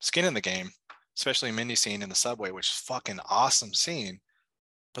fucking skin in the game, especially Mindy's scene in the subway, which is fucking awesome scene.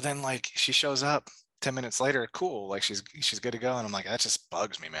 But then like, she shows up 10 minutes later, cool, like she's good to go, and I'm like, that just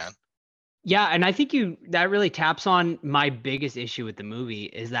bugs me, man. Yeah, and I think that really taps on my biggest issue with the movie,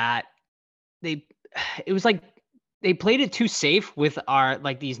 is that it was like they played it too safe with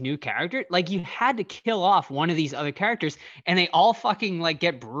these new characters. Like, you had to kill off one of these other characters, and they all fucking like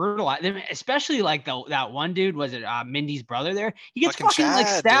get brutalized. Especially like that one dude, was it Mindy's brother there? He gets fucking Chad, like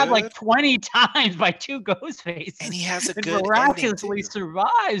stabbed, dude, like 20 times by 2 ghost faces. And he has a good miraculously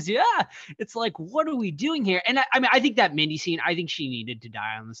survives. Yeah. It's like, what are we doing here? And I mean, I think that Mindy scene, I think she needed to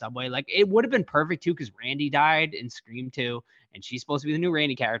die on the subway. Like, it would have been perfect too, because Randy died in Scream 2. And she's supposed to be the new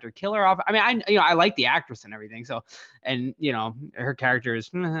Randy character. Kill her off. I mean, I like the actress and everything. So, and her character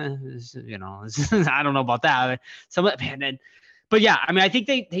is, I don't know about that. But yeah, I mean, I think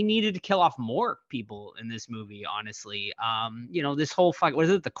they needed to kill off more people in this movie. Honestly, this whole what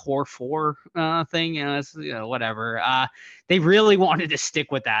is it, the Core 4 thing? It's, whatever. They really wanted to stick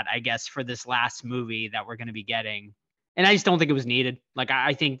with that, I guess, for this last movie that we're going to be getting. And I just don't think it was needed. Like,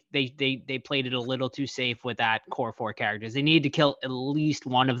 I think they played it a little too safe with that Core 4 characters. They needed to kill at least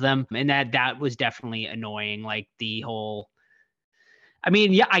one of them. And that was definitely annoying. Like, the whole, I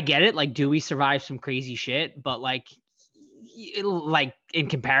mean, yeah, I get it. Like, Dewey survived some crazy shit, but like, like in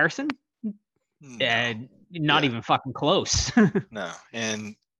comparison, No. not Yeah. even fucking close. No.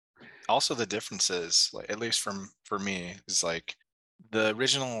 And also the differences, like at least for me, is like the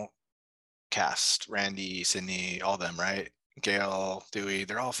original cast, Randy, Sydney, all them, right? Gail, Dewey,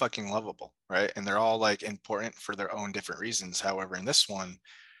 they're all fucking lovable, right? And they're all like important for their own different reasons. However, in this one,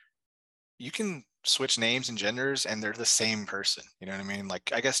 you can switch names and genders and they're the same person. You know what I mean?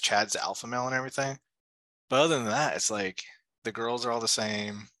 Like I guess Chad's the alpha male and everything. But other than that, it's like the girls are all the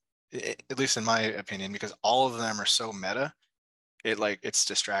same, at least in my opinion, because all of them are so meta. It's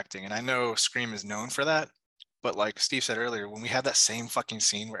distracting. And I know Scream is known for that, but like Steve said earlier, when we have that same fucking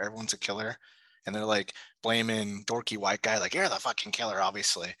scene where everyone's a killer and they're like blaming dorky white guy, like you're the fucking killer,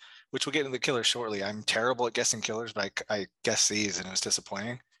 obviously, which we'll get into the killer shortly. I'm terrible at guessing killers, but I guessed these and it was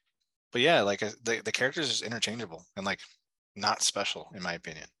disappointing. But yeah, like the characters are just interchangeable and like not special in my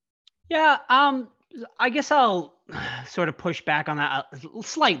opinion. Yeah, I guess I'll sort of push back on that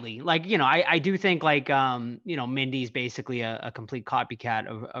slightly. Like, I do think like, Mindy's basically a complete copycat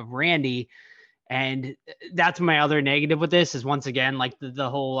of Randy. And that's my other negative with this is once again, like the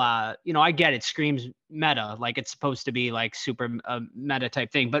whole, I get it, Scream's meta, like it's supposed to be like super meta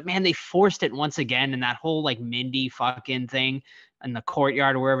type thing. But man, they forced it once again. And that whole like Mindy fucking thing in the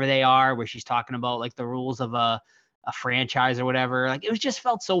courtyard or wherever they are, where she's talking about like the rules of a franchise or whatever. Like it was just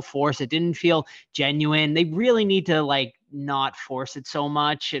felt so forced. It didn't feel genuine. They really need to like not force it so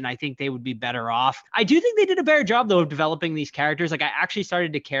much. And I think they would be better off. I do think they did a better job though of developing these characters. Like I actually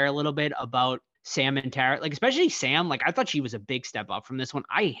started to care a little bit about Sam and Tara, like especially Sam. Like I thought she was a big step up from this one.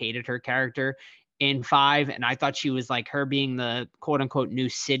 I hated her character in 5, and I thought she was like her being the quote unquote new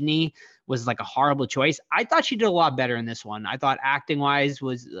Sydney was like a horrible choice. I thought she did a lot better in this one. I thought acting wise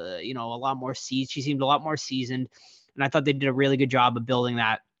was a lot more seasoned. She seemed a lot more seasoned, and I thought they did a really good job of building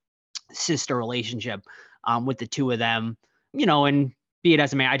that sister relationship with the two of them. And be it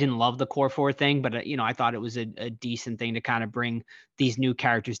as it may, I didn't love the core 4 thing, but I thought it was a decent thing to kind of bring these new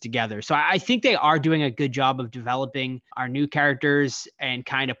characters together. So I think they are doing a good job of developing our new characters and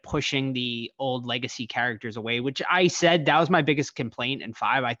kind of pushing the old legacy characters away, which I said that was my biggest complaint in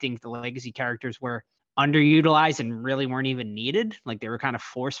 5. I think the legacy characters were underutilized and really weren't even needed. Like they were kind of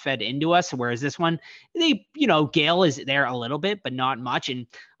force fed into us. Whereas this one, Gail is there a little bit, but not much. And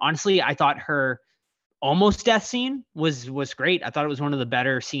honestly, I thought her almost death scene was great. I thought it was one of the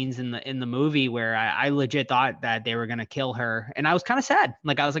better scenes in the movie where I legit thought that they were going to kill her. And I was kind of sad.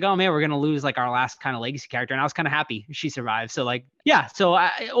 Like I was like, oh man, we're going to lose like our last kind of legacy character. And I was kind of happy she survived. So like, yeah. So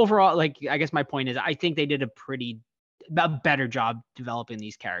overall, like, I guess my point is I think they did a better job developing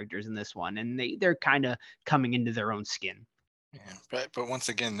these characters in this one. And they're kind of coming into their own skin. Yeah. But once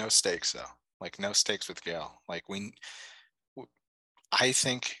again, no stakes though. Like no stakes with Gail. Like I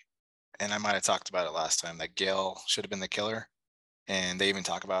think, and I might have talked about it last time, that Gail should have been the killer. And they even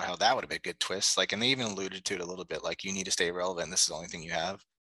talk about how that would have been a good twist. Like, and they even alluded to it a little bit, like you need to stay relevant. This is the only thing you have.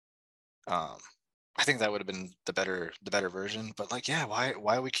 I think that would have been the better version. But like, yeah, why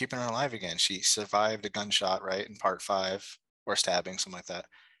are we keeping her alive again? She survived a gunshot, right, in part 5, or stabbing, something like that.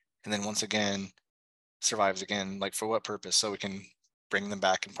 And then once again, survives again. Like for what purpose? So we can bring them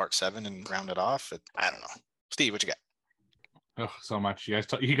back in part 7 and round it off? I don't know. Steve, what you got? Oh, so much.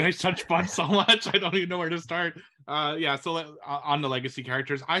 You guys touch fun so much. I don't even know where to start. So on the legacy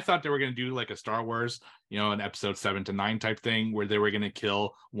characters, I thought they were going to do like a Star Wars, an episode 7 to 9 type thing where they were going to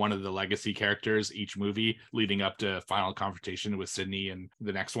kill one of the legacy characters each movie leading up to final confrontation with Sydney and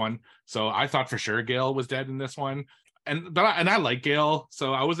the next one. So I thought for sure Gail was dead in this one. And I like Gail,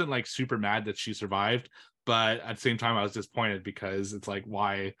 so I wasn't like super mad that she survived, but at the same time I was disappointed because it's like,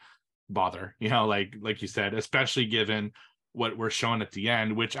 why bother? Like you said, especially given what we're shown at the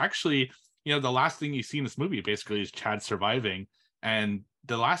end, which actually, the last thing you see in this movie basically is Chad surviving, and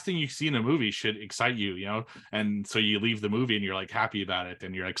the last thing you see in a movie should excite you, and so you leave the movie and you're like happy about it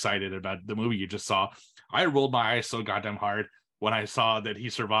and you're excited about the movie you just saw. I rolled my eyes so goddamn hard when I saw that he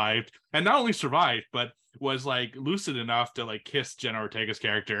survived, and not only survived but was like lucid enough to like kiss Jenna Ortega's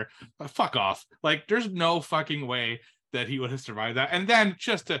character. Fuck off. Like there's no fucking way that he would have survived that. And then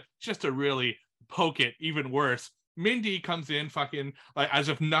just to really poke it even worse, Mindy comes in fucking like as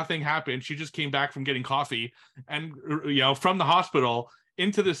if nothing happened. She just came back from getting coffee and from the hospital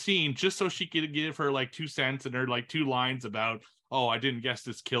into the scene just so she could give her like 2 cents and her like 2 lines about, oh, I didn't guess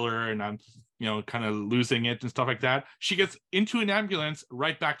this killer and I'm kind of losing it and stuff like that. She gets into an ambulance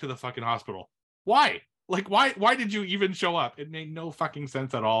right back to the fucking hospital. Why? Like why did you even show up? It made no fucking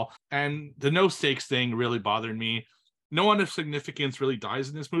sense at all. And the no stakes thing really bothered me. No one of significance really dies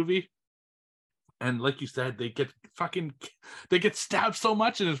in this movie. And like you said, they get stabbed so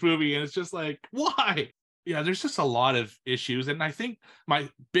much in this movie, and it's just like, why? Yeah, there's just a lot of issues. And I think my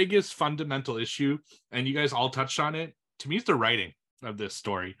biggest fundamental issue, and you guys all touched on it, to me, is the writing of this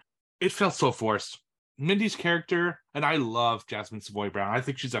story. It felt so forced. Mindy's character, and I love Jasmine Savoy Brown. I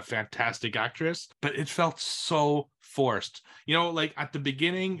think she's a fantastic actress, but it felt so forced. You know, like at the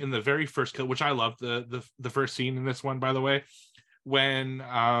beginning in the very first kill, which I love the first scene in this one, by the way, when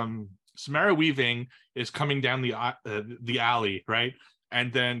Samara Weaving is coming down the alley, right?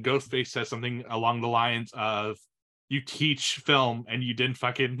 And then Ghostface says something along the lines of, "You teach film and you didn't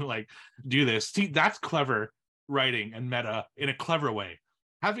fucking like do this." See, that's clever writing and meta in a clever way.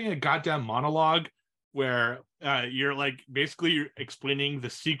 Having a goddamn monologue where you're like basically you're explaining the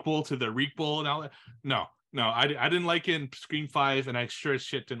sequel to the requel and all that. No, I didn't like it in Scream 5, and I sure as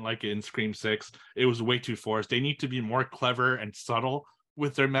shit didn't like it in Scream 6. It was way too forced. They need to be more clever and subtle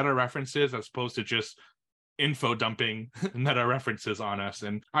with their meta references as opposed to just info dumping meta references on us.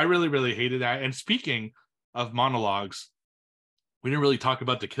 And I really, really hated that. And speaking of monologues, we didn't really talk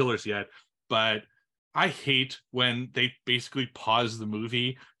about the killers yet, but I hate when they basically pause the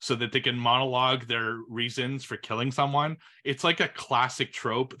movie so that they can monologue their reasons for killing someone. It's like a classic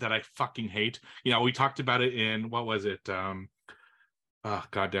trope that I fucking hate. You know, we talked about it in, what was it? Oh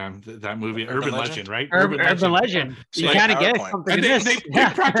goddamn, that movie, Urban Legend, right? Urban Legend. So You you kind of have get PowerPoint. something And in they, this. they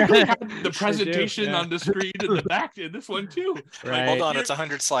practically have the They presentation do, yeah. on the screen in the back in this one too. Right. Hold on, it's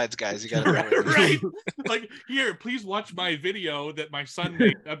 100 slides, guys. You got to Right. Like, here, please watch my video that my son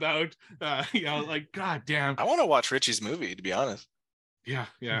made about, you know, like, goddamn. I want to watch Richie's movie, to be honest. Yeah.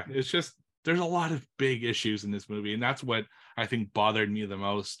 It's just, there's a lot of big issues in this movie. And that's what I think bothered me the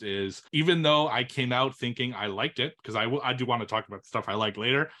most is, even though I came out thinking I liked it, because I do want to talk about stuff I like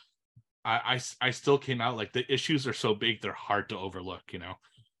later, I still came out like the issues are so big, they're hard to overlook, you know?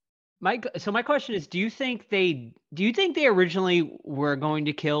 So my question is, do you think they originally were going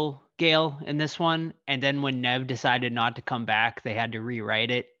to kill Gail in this one, and then when Nev decided not to come back, they had to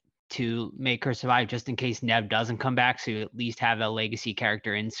rewrite it to make her survive just in case Nev doesn't come back, so you at least have a legacy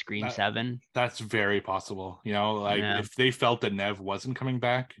character in Scream 7? That's very possible. You know, like if they felt that Nev wasn't coming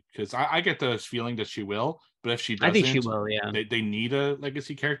back, because I get the feeling that she will, but if she doesn't, I think she will, yeah. They need a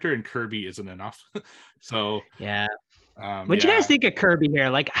legacy character, and Kirby isn't enough. So yeah. What do you guys think of Kirby here?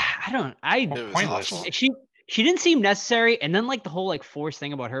 Like, It was pointless. awful. She didn't seem necessary, and then like the whole like forced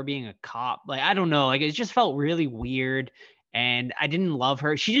thing about her being a cop, like I don't know, like it just felt really weird, and I didn't love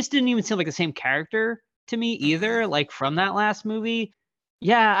her. She just didn't even seem like the same character to me either, like from that last movie.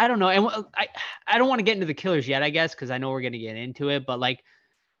 Yeah, I don't know, and I don't want to get into the killers yet, I guess, because I know we're gonna get into it, but like,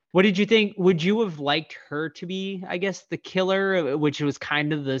 what did you think? Would you have liked her to be, I guess, the killer, which was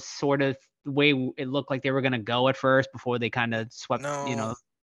kind of the sort of way it looked like they were going to go at first before they kind of swept, No.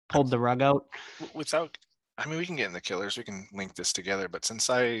 pulled the rug out? Without, I mean, we can get in the killers. We can link this together. But since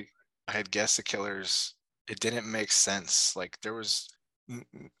I had guessed the killers, it didn't make sense. Like there was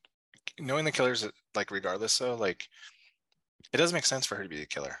knowing the killers, like regardless, though, like it doesn't make sense for her to be the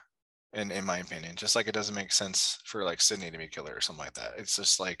killer. In my opinion, just like it doesn't make sense for like Sydney to be a killer or something like that. It's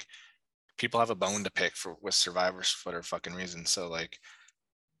just like people have a bone to pick with survivors for whatever fucking reason. So like,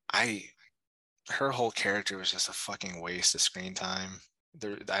 her whole character was just a fucking waste of screen time.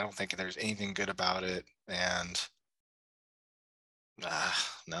 I don't think there's anything good about it, and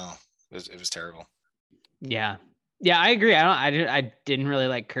no, it was terrible. Yeah, I agree. I didn't really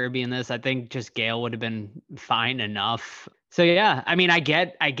like Kirby in this. I think just Gail would have been fine enough. So yeah, I mean, I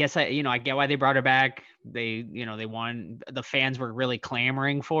get why they brought her back. They won. The fans were really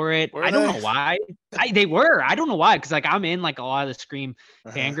clamoring for it. I don't know why. They were. I don't know why. Because like I'm in like a lot of the Scream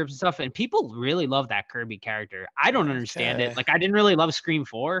fan groups and stuff, and people really love that Kirby character. I don't understand it. Like I didn't really love Scream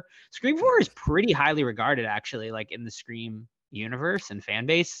 4. Scream 4 is pretty highly regarded actually, like in the Scream universe and fan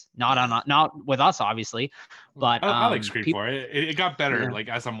base. Not with us obviously, but I like Scream 4. It got better like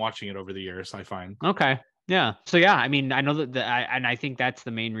as I'm watching it over the years. I find. Okay. Yeah. So yeah, I mean, I know that and I think that's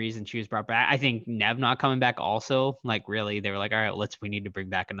the main reason she was brought back. I think Nev not coming back also, like really, they were like, all right, we need to bring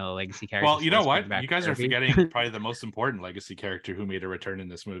back another legacy character. Well, you know what? You guys are forgetting probably the most important legacy character who made a return in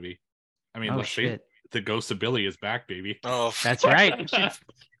this movie. I mean, let's say the ghost of Billy is back, baby. Oh, that's right.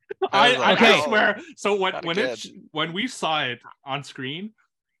 I swear. So when we saw it on screen,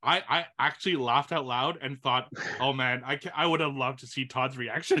 I actually laughed out loud and thought, oh man, I would have loved to see Todd's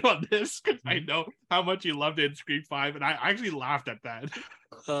reaction on this because I know how much he loved it in Scream 5, and I actually laughed at that.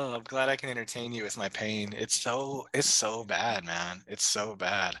 Oh, I'm glad I can entertain you with my pain. It's so bad, man. It's so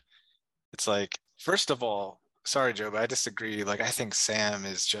bad. It's like, first of all, sorry, Joe, but I disagree. Like, I think Sam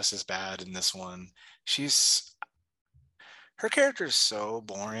is just as bad in this one. Her character is so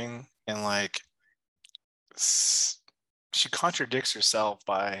boring, and like she contradicts herself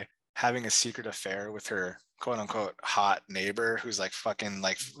by having a secret affair with her quote unquote hot neighbor who's like fucking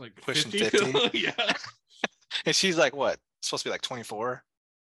like pushing 50. Yeah. And she's like, what? Supposed to be like 24,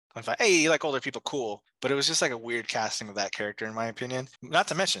 25. Hey, you like older people, cool. But it was just like a weird casting of that character, in my opinion. Not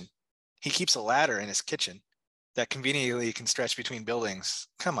to mention, he keeps a ladder in his kitchen that conveniently can stretch between buildings.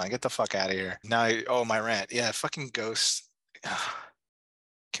 Come on, get the fuck out of here. Now, my rant. Yeah, fucking ghosts.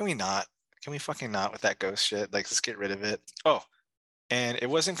 Can we not? Can we fucking not with that ghost shit? Like, let's get rid of it. Oh, and it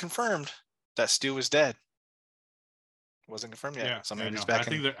wasn't confirmed that Stu was dead. It wasn't confirmed yet. Yeah, So maybe he's no, back.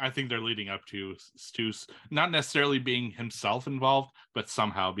 I think they're leading up to Stu's not necessarily being himself involved, but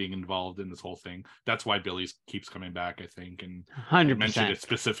somehow being involved in this whole thing. That's why Billy keeps coming back, I think, and 100%. mentioned it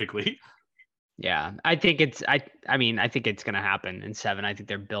specifically. Yeah, I think it's I mean, I think it's gonna happen in 7. I think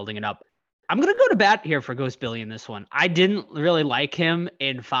they're building it up. I'm gonna go to bat here for Ghost Billy in this one. I didn't really like him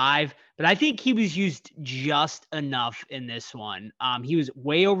in 5, but I think he was used just enough in this one. He was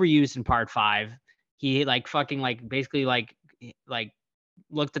way overused in part 5. He like fucking like basically like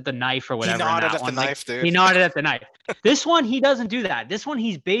looked at the knife or whatever. He nodded at one. the knife, dude. He nodded at the knife. This one, he doesn't do that. This one,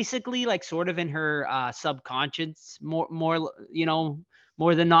 he's basically like sort of in her subconscious more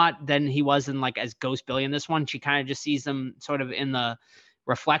more than not than he was in like as Ghost Billy in this one. She kind of just sees him sort of in the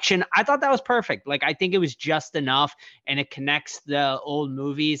reflection. I thought that was perfect. Like, I think it was just enough and it connects the old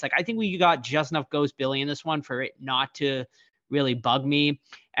movies. Like, I think we got just enough Ghost Billy in this one for it not to really bug me.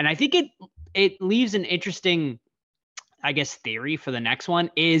 And I think it leaves an interesting, I guess, theory for the next one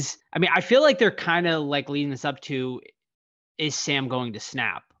is, I mean, I feel like they're kind of like leading this up to, is Sam going to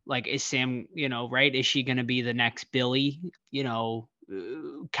snap? Like, is Sam, right? Is she going to be the next Billy,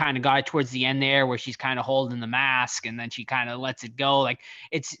 kind of guy towards the end there where she's kind of holding the mask and then she kind of lets it go. Like,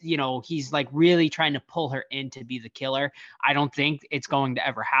 it's, he's like really trying to pull her in to be the killer. I don't think it's going to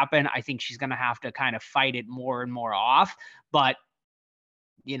ever happen. I think she's going to have to kind of fight it more and more off, but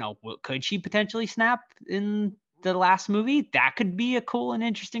could she potentially snap in the last movie? That could be a cool and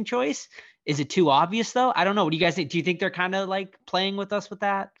interesting choice. Is it too obvious though? I don't know. What do you guys think? Do you think they're kind of like playing with us with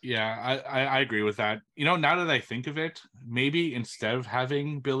that? Yeah, I agree with that. Now that I think of it, maybe instead of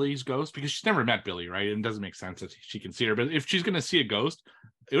having Billy's ghost, because she's never met Billy, right? And it doesn't make sense that she can see her. But if she's going to see a ghost,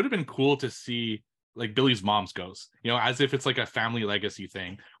 it would have been cool to see like Billy's mom's ghost, as if it's like a family legacy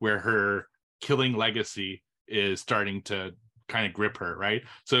thing where her killing legacy is starting to kind of grip her, right?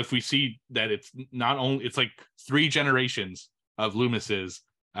 So if we see that it's not only, it's like 3 generations of Loomis's,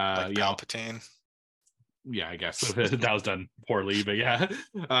 like Palpatine. Yeah, I guess that was done poorly, but yeah,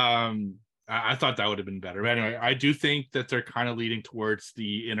 I thought that would have been better. But anyway, I do think that they're kind of leading towards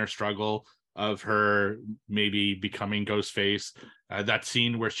the inner struggle of her maybe becoming Ghostface. That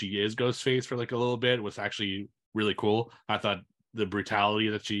scene where she is Ghostface for like a little bit was actually really cool. I thought the brutality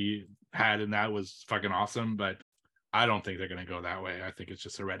that she had in that was fucking awesome, but I don't think they're going to go that way. I think it's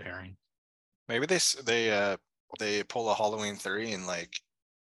just a red herring. Maybe they pull a Halloween 3 and like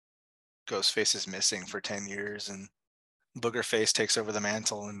Ghostface is missing for 10 years and Boogerface takes over the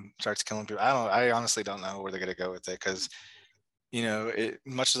mantle and starts killing people. I honestly don't know where they're going to go with it because,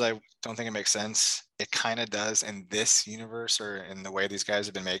 much as I don't think it makes sense, it kind of does in this universe or in the way these guys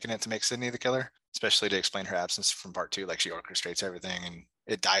have been making it to make Sydney the killer, especially to explain her absence from part 2. Like, she orchestrates everything and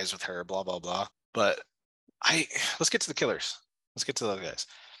it dies with her, blah, blah, blah. But let's get to the killers. Let's get to the other guys.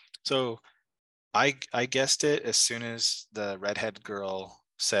 So I guessed it as soon as the redhead girl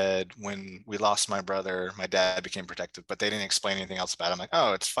said, when we lost my brother, my dad became protective, but they didn't explain anything else about it. I'm like,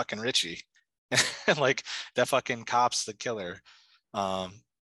 oh, it's fucking Richie. Like, that fucking cop's the killer.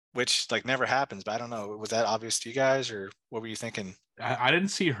 Which like never happens, but I don't know. Was that obvious to you guys or what were you thinking? I didn't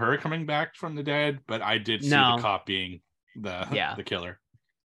see her coming back from the dead, but I did see the cop being the killer.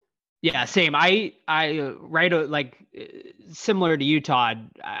 Yeah, same. I like similar to you, Todd.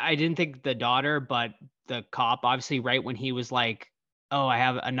 I didn't think the daughter, but the cop, obviously, right when he was like, "Oh, I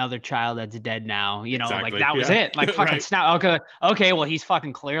have another child that's dead now," Exactly. like that was it. Like fucking Right. snap. Okay, well, he's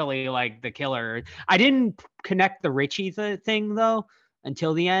fucking clearly like the killer. I didn't connect the Richie thing though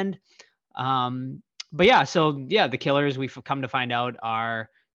until the end. But yeah, so yeah, the killers we've come to find out are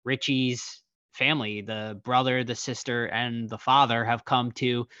Richie's family. The brother, the sister, and the father have come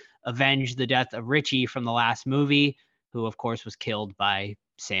to avenge the death of Richie from the last movie, who of course was killed by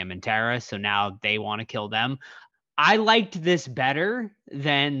Sam and Tara. So now they want to kill them. I liked this better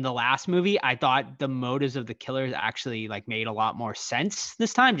than the last movie. I thought the motives of the killers actually like made a lot more sense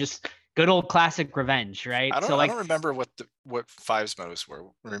this time. Just good old classic revenge, right? I don't remember what 5's motives were.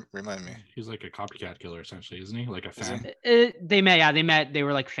 Remind me. He's like a copycat killer, essentially, isn't he? Like a fan. They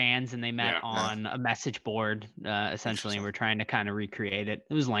were like fans and they met on a message board, essentially, and we're trying to kind of recreate it.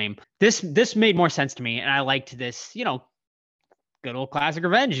 It was lame. This made more sense to me, and I liked this, good old classic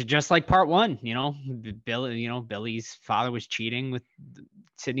revenge, just like part one. Billy's father was cheating with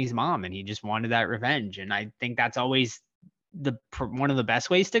Sydney's mom, and he just wanted that revenge. And I think that's always one of the best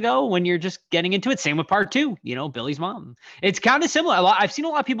ways to go when you're just getting into it. Same with part two, Billy's mom. It's kind of similar. I've seen a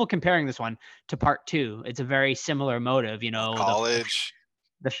lot of people comparing this one to part two. It's a very similar motive, college.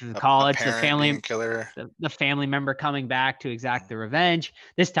 The college, the family killer, the family member coming back to exact the revenge.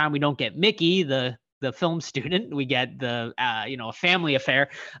 This time we don't get Mickey, the film student. We get the a family affair.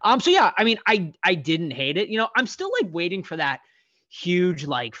 So yeah, I mean, I didn't hate it. I'm still like waiting for that huge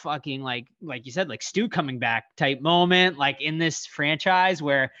like fucking like you said, like Stu coming back type moment, like in this franchise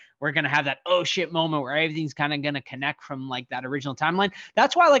where we're gonna have that oh shit moment where everything's kind of gonna connect from like that original timeline.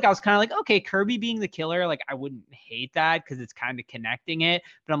 That's why like I was kind of like, okay, Kirby being the killer, like I wouldn't hate that because it's kind of connecting it,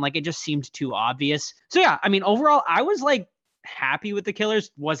 but I'm like, it just seemed too obvious. So yeah, I mean, overall I was like happy with the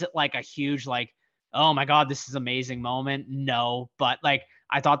killers. Was it like a huge like, oh my god, this is amazing moment? No, but like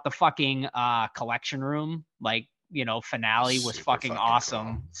I thought the fucking collection room like finale was fucking awesome.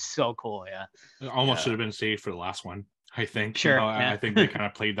 Cool. So cool. Yeah. It almost should have been saved for the last one, I think. Sure. I think they kind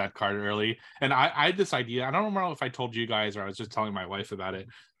of played that card early. And I had this idea. I don't remember if I told you guys or I was just telling my wife about it,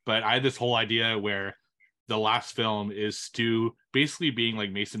 but I had this whole idea where the last film is Stu basically being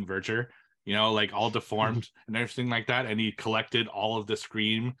like Mason Verger, like all deformed and everything like that. And he collected all of the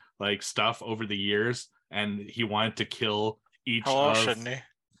Scream like stuff over the years, and he wanted to kill each shouldn't he?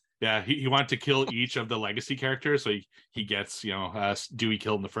 Yeah, he wanted to kill each of the legacy characters. So he gets, Dewey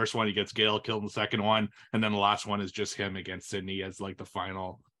killed in the first one. He gets Gale killed in the second one. And then the last one is just him against Sydney as like the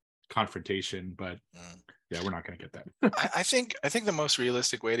final confrontation. But yeah, we're not going to get that. I think the most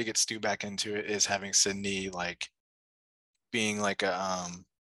realistic way to get Stu back into it is having Sydney like being like a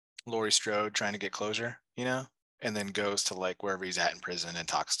Laurie Strode trying to get closure, and then goes to like wherever he's at in prison and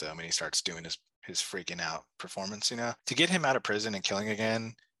talks to him, and he starts doing his freaking out performance, to get him out of prison and killing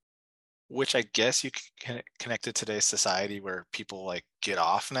again. Which I guess you can connect to today's society where people like get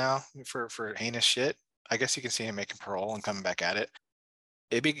off now for heinous shit. I guess you can see him making parole and coming back at it.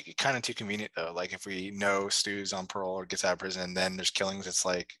 It'd be kind of too convenient though. Like if we know Stu's on parole or gets out of prison and then there's killings, it's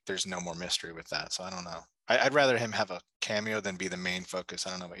like there's no more mystery with that. So I don't know. I'd rather him have a cameo than be the main focus.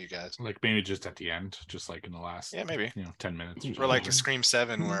 I don't know about you guys. Like maybe just at the end, just like in the last, maybe 10 minutes. Or like a Scream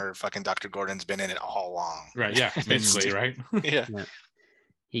 7 where fucking Dr. Gordon's been in it all along. Right. Yeah. Basically. Right. Yeah.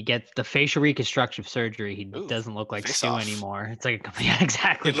 He gets the facial reconstructive surgery. He doesn't look like Stu anymore. It's like, yeah,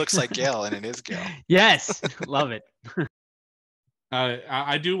 exactly. It looks like Gale, and it is Gale. Yes, love it.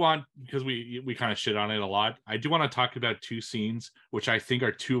 I do want, because we kind of shit on it a lot, I do want to talk about two scenes, which I think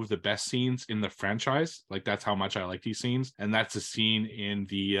are two of the best scenes in the franchise. Like that's how much I like these scenes. And that's the scene in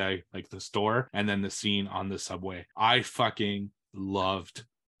the like the store, and then the scene on the subway. I fucking loved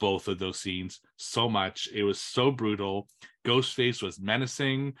both of those scenes so much. It was so brutal. Ghostface was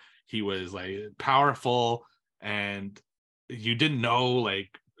menacing. He was like powerful, and you didn't know like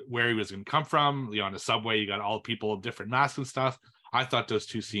where he was going to come from. On the subway, you got all people of different masks and stuff. I thought those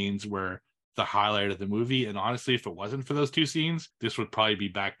two scenes were the highlight of the movie. And honestly, if it wasn't for those two scenes, this would probably be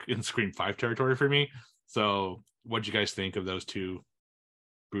back in Scream 5 territory for me. So what'd you guys think of those two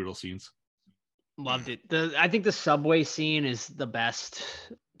brutal scenes? Loved it. I think the subway scene is the best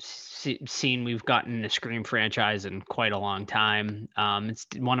scene we've gotten in a Scream franchise in quite a long time. It's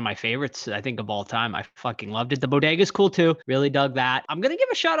one of my favorites, I think, of all time. I fucking loved it. The bodega's cool too. Really dug that. I'm gonna give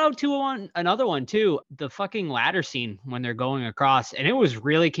a shout out to another one too. The fucking ladder scene when they're going across, and it was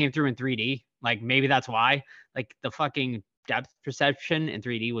really came through in 3D. Like maybe that's why. Like the fucking depth perception in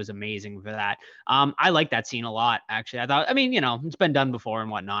 3D was amazing for that. I like that scene a lot, actually. I thought, it's been done before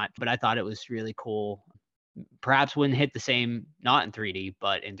and whatnot, but I thought it was really cool. Perhaps wouldn't hit the same, not in 3D,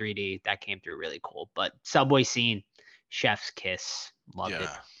 but in 3D that came through really cool. But subway scene, chef's kiss, loved it.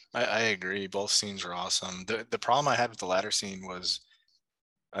 I agree. Both scenes were awesome. The problem I had with the ladder scene was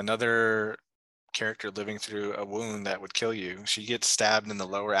another character living through a wound that would kill you. She gets stabbed in the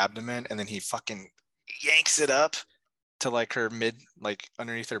lower abdomen, and then he fucking yanks it up to like her like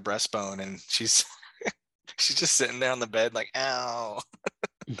underneath her breastbone, and she's she's just sitting there on the bed like, ow.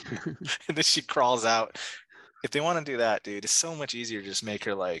 And then she crawls out. If they want to do that, dude, it's so much easier to just make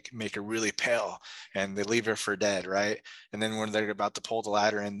her really pale, and they leave her for dead, right? And then when they're about to pull the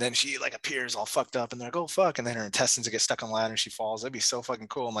ladder, and then she like appears all fucked up, and they're like, oh fuck, and then her intestines get stuck on the ladder and she falls. That'd be so fucking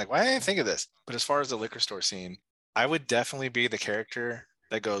cool. I'm like, why didn't I think of this? But as far as the liquor store scene, I would definitely be the character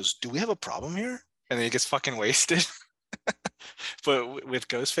that goes, do we have a problem here? And then he gets fucking wasted. But with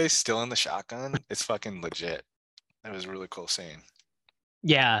Ghostface still in the shotgun, it's fucking legit. That was a really cool scene.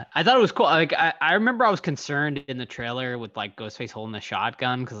 Yeah, I thought it was cool. Like I remember I was concerned in the trailer with like Ghostface holding the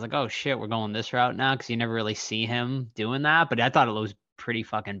shotgun because like, oh shit, we're going this route now because you never really see him doing that. But I thought it was pretty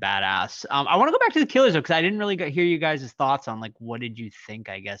fucking badass. I want to go back to the killers though because I didn't really hear you guys' thoughts on like what did you think,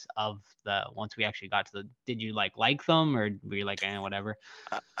 I guess, of the once we actually got to the. Did you like them or were you like whatever?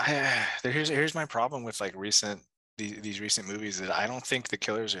 Here's my problem with like these recent movies that I don't think the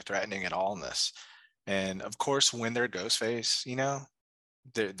killers are threatening at all in this. And of course, when they're Ghostface,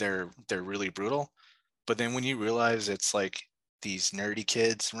 they're really brutal. But then when you realize it's like these nerdy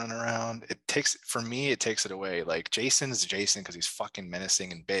kids running around, it takes it away. Like Jason is Jason because he's fucking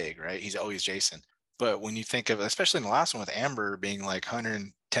menacing and big, right? He's always Jason. But when you think of, especially in the last one with Amber being like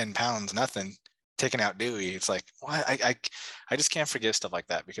 110 pounds, nothing, taking out Dewey, it's like, what? I just can't forgive stuff like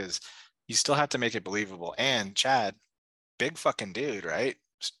that because you still have to make it believable. And Chad, big fucking dude, right?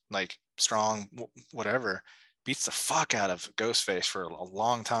 Like strong, whatever, beats the fuck out of Ghostface for a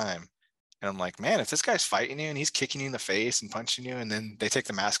long time. And I'm like, man, if this guy's fighting you and he's kicking you in the face and punching you, and then they take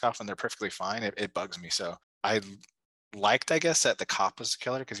the mask off and they're perfectly fine, it bugs me. So I liked, I guess, that the cop was the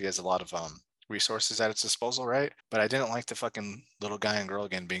killer because he has a lot of resources at his disposal, right? But I didn't like the fucking little guy and girl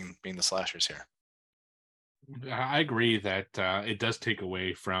again being the slashers here. I agree that it does take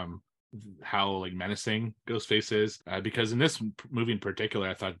away from how like menacing Ghostface is because in this movie in particular,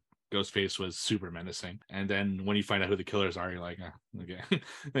 I thought Ghostface was super menacing, and then when you find out who the killers are, you're like,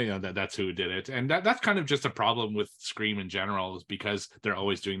 okay, that's who did it. And that's kind of just a problem with Scream in general, is because they're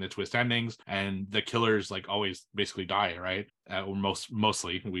always doing the twist endings, and the killers like always basically die, right? Or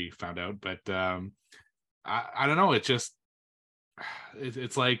mostly we found out, but I don't know. It's just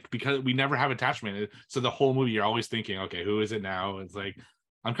it's like because we never have attachment, so the whole movie you're always thinking, okay, who is it now? It's like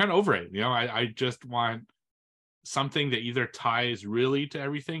I'm kind of over it. I just want something that either ties really to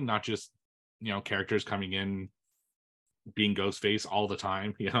everything, not just characters coming in being Ghostface all the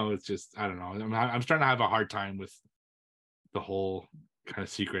time. It's just, I don't know, I'm starting to have a hard time with the whole kind of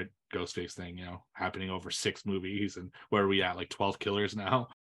secret Ghostface thing happening over 6 movies, and where are we at, like 12 killers now?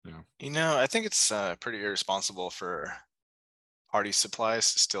 I think it's pretty irresponsible for Hardy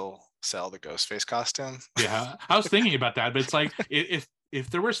Supplies to still sell the Ghostface costume. Yeah, I was thinking about that, but it's like if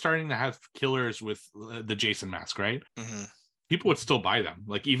they were starting to have killers with the Jason mask, right? Mm-hmm. People would still buy them,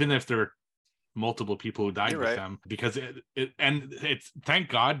 like even if there are multiple people who died with them, because it's thank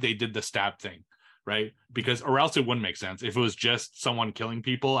God they did the stab thing, right? Because or else it wouldn't make sense. If it was just someone killing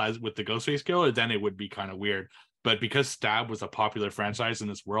people as with the Ghostface killer, then it would be kind of weird. But because Stab was a popular franchise in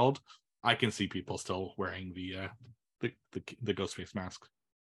this world, I can see people still wearing the Ghostface mask.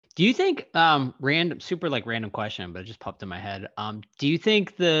 Do you think random question, but it just popped in my head. Do you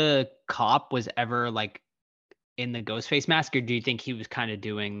think the cop was ever like in the Ghostface mask, or do you think he was kind of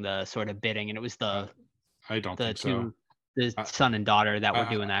doing the sort of bidding and it was the I don't think so. The son and daughter that were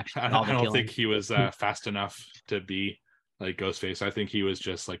doing I don't think he was fast enough to be like Ghostface. I think he was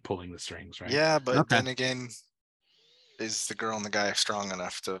just like pulling the strings, right? Yeah, but then again, is the girl and the guy strong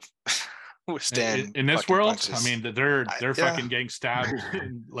enough to withstand in this world punches? I mean, they're fucking getting stabbed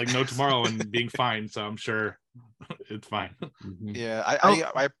like no tomorrow and being fine, so I'm sure it's fine. Yeah,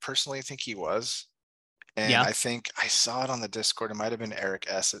 I personally think he was, and I think I saw it on the Discord. It might have been Eric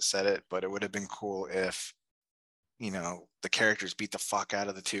S that said it, but it would have been cool if the characters beat the fuck out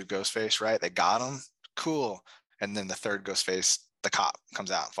of the 2 Ghostface, right? They got him, cool, and then the 3rd Ghostface, the cop,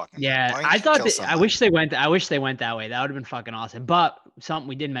 comes out and fucking I thought I wish they went that way. That would have been fucking awesome. But something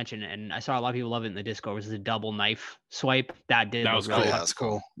we did mention, and I saw a lot of people love it in the Discord, was the double knife swipe. That was really that was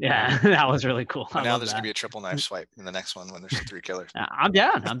cool. Yeah, that was really cool. Now there's gonna be a triple knife swipe in the next one when there's 3 killers. I'm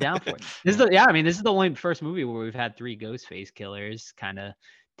down for it. This is the only first movie where we've had 3 Ghostface killers. Kind of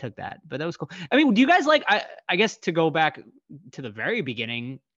took that, but that was cool. I mean, do you guys like? I guess to go back to the very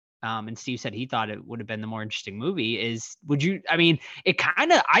beginning. And Steve said he thought it would have been the more interesting movie.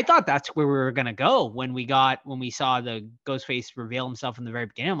 I thought that's where we were going to go when we saw the Ghostface reveal himself in the very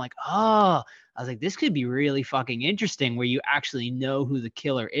beginning. I'm like, I was like, this could be really fucking interesting where you actually know who the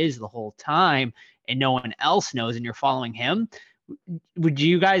killer is the whole time and no one else knows and you're following him. Would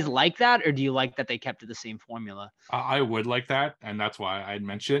you guys like that, or do you like that they kept to the same formula? I would like that, and that's why I'd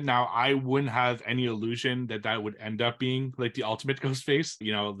mention it. Now, I wouldn't have any illusion that would end up being like the ultimate Ghostface.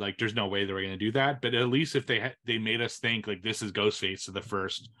 Like there's no way they were going to do that. But at least if they made us think like this is Ghostface for the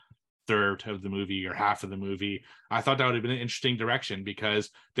first third of the movie or half of the movie, I thought that would have been an interesting direction, because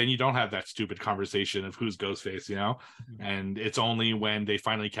then you don't have that stupid conversation of who's Ghostface, and it's only when they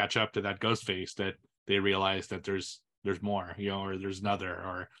finally catch up to that Ghostface that they realize that there's more, or there's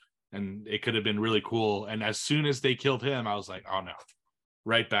another, and it could have been really cool. And as soon as they killed him, I was like, oh no,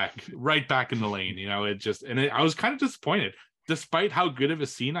 right back in the lane, I was kind of disappointed. despite how good of a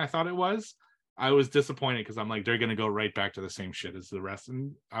scene I thought it was, I was disappointed because I'm like, they're gonna go right back to the same shit as the rest,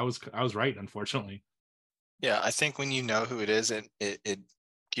 and I was right, unfortunately. Yeah, I think when you know who it is, it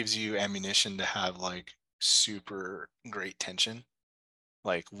gives you ammunition to have like super great tension.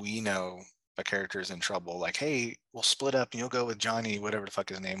 Like we know a character is in trouble. Like, hey, we'll split up and you'll go with Johnny, whatever the fuck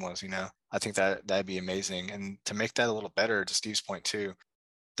his name was. I think that'd be amazing. And to make that a little better, to Steve's point too,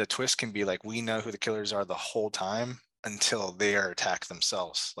 the twist can be like we know who the killers are the whole time until they are attacked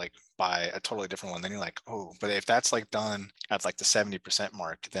themselves, like by a totally different one. Then you're like, oh, but if that's like done at like the 70%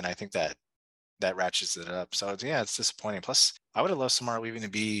 mark, then I think that ratchets it up. So yeah, it's disappointing. Plus, I would have loved Samara Weaving to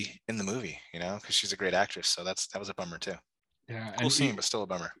be in the movie, because she's a great actress. So that was a bummer too. Yeah, cool scene, but still a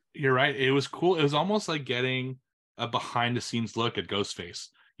bummer. You're right. It was cool. It was almost like getting a behind the scenes look at Ghostface,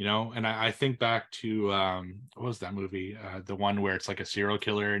 and I think back to what was that movie? The one where it's like a serial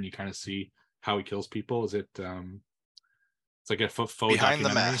killer and you kind of see how he kills people. Is it it's like a faux Behind the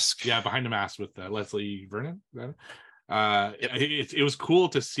documentary? Mask. Yeah, Behind the Mask with Leslie Vernon. Yep. It was cool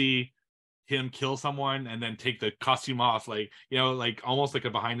to see him kill someone and then take the costume off, like almost like a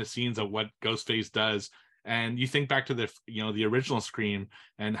behind the scenes of what Ghostface does. And you think back to the original Scream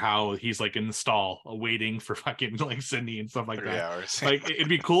and how he's like in the stall waiting for fucking like Cindy and stuff like 3 that. hours. Like it'd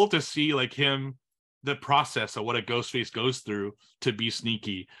be cool to see like him, the process of what a Ghostface goes through to be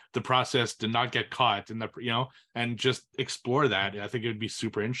sneaky, the process to not get caught, and and just explore that. I think it would be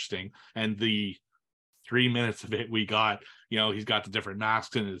super interesting. And the 3 minutes of it we got, he's got the different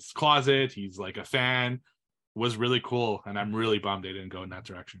masks in his closet. He's like a fan. Was really cool, and I'm really bummed they didn't go in that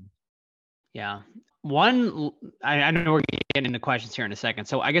direction. Yeah. I know we're getting into questions here in a second.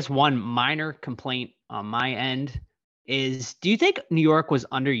 So I guess one minor complaint on my end is, do you think New York was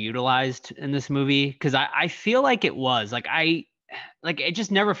underutilized in this movie? Because I feel like it was. Like it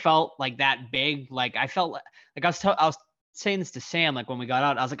just never felt like that big. Like I felt like I was saying this to Sam, like when we got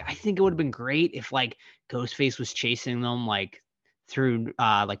out, I was like, I think it would have been great if like Ghostface was chasing them like through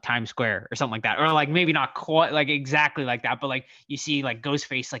like Times Square or something like that, or like maybe not quite like exactly like that, but like you see like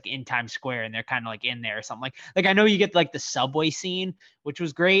Ghostface like in Times Square and they're kind of like in there or something. Like I know you get like the subway scene, which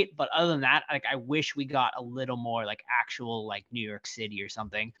was great, but other than that, like I wish we got a little more like actual like New York City or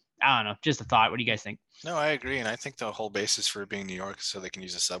something. I don't know, just a thought. What do you guys think? No, I agree, and I think the whole basis for it being New York is so they can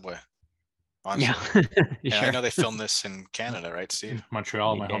use a subway. Honestly. Yeah. Sure. I know they filmed this in Canada, right, Steve?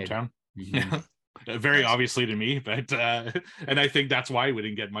 Montreal, my hometown. Yeah. Very obviously to me, but and I think that's why we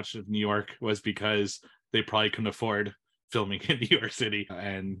didn't get much of New York, was because they probably couldn't afford filming in New York City,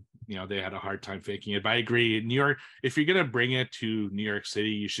 and they had a hard time faking it. But I agree, New York, if you're gonna bring it to New York City,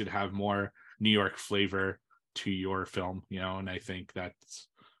 you should have more New York flavor to your film, and I think that's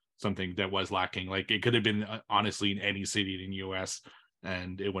something that was lacking. Like it could have been honestly in any city in the US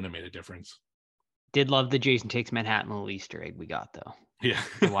and it wouldn't have made a difference. Did love the Jason Takes Manhattan little Easter egg we got though. Yeah.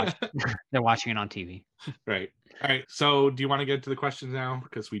 They're watching it on TV. Right. All right. So do you want to get to the questions now?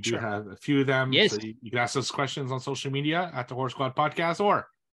 Because we do have a few of them. Yes. So you can ask us questions on social media at the Horror Squad Podcast or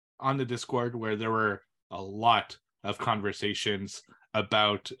on the Discord, where there were a lot of conversations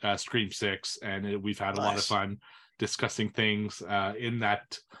about Scream 6. And we've had a lot of fun discussing things in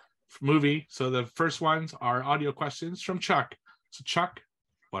that movie. So the first ones are audio questions from Chuck. So Chuck,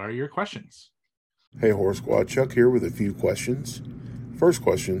 what are your questions? Hey, Horror Squad. Chuck here with a few questions. First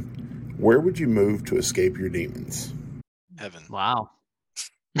question, where would you move to escape your demons? Heaven. Wow.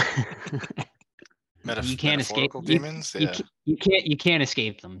 You can't escape demons. You can't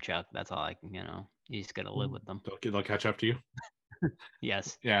escape them, Chuck. That's all I can. You just gotta live with them. They'll catch up to you.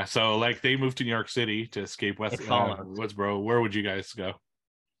 Yes. Yeah. So like they moved to New York City to escape Woodsboro. Where would you guys go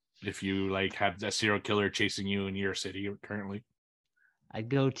if you like had a serial killer chasing you in your city currently? I'd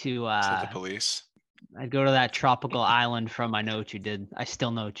go to the police. I'd go to that tropical island from I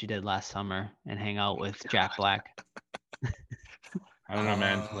Still Know What You Did last summer and hang out with Jack Black. I don't know,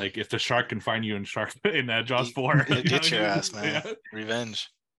 man. Like if the shark can find you in Jaws 4, get your ass, man. Yeah. Revenge.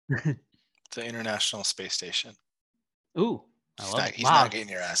 It's an International Space Station. Ooh, he's not getting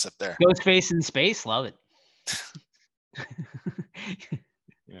your ass up there. Ghostface in space, love it.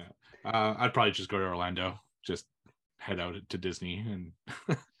 Yeah, I'd probably just go to Orlando. Just head out to Disney and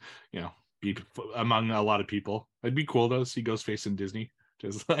be among a lot of people. It'd be cool though to see Ghostface in Disney.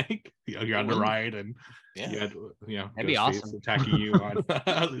 Just like you're on the ride and you had that'd be awesome. Attacking you on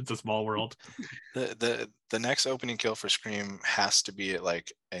It's a Small World. The next opening kill for Scream has to be at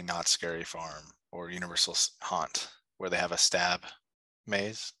like a Not Scary Farm or Universal Haunt where they have a stab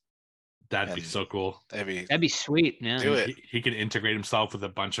maze. That'd be so cool. That'd be sweet, man. Do it. He can integrate himself with a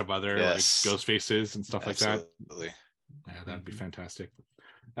bunch of other like Ghostfaces and stuff like that. Absolutely. Yeah, that'd be fantastic.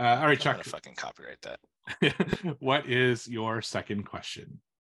 All right, Chuck. Fucking copyright that. What is your second question?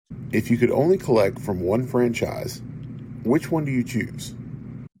 If you could only collect from one franchise, which one do you choose?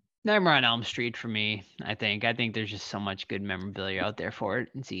 Nightmare on Elm Street for me. I think there's just so much good memorabilia out there for it.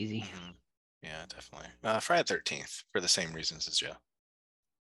 It's easy. Mhm. Yeah, definitely. Friday the 13th for the same reasons as Joe.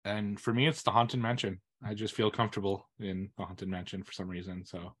 And for me, it's the Haunted Mansion. I just feel comfortable in the Haunted Mansion for some reason.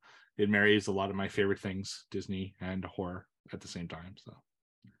 So it marries a lot of my favorite things, Disney and horror at the same time. So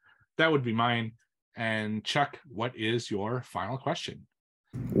that would be mine. And Chuck, what is your final question?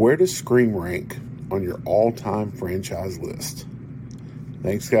 Where does Scream rank on your all-time franchise list?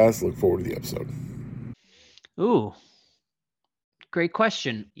 Thanks, guys. Look forward to the episode. Ooh, great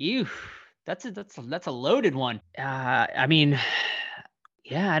question. That's a loaded one. I mean,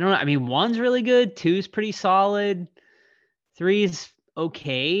 yeah, I don't know. I mean, 1's really good. 2's pretty solid. 3's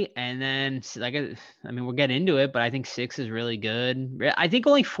okay, and then I mean, we'll get into it, but I think 6 is really good. I think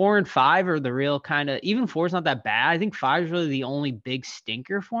only 4 and 5 are the real kind of. Even 4's not that bad. I think 5 is really the only big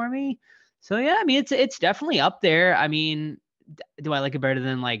stinker for me. So yeah, I mean, it's definitely up there. I mean, do I like it better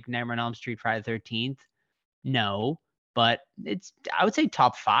than like Nightmare on Elm Street, Friday the 13th? No, but I would say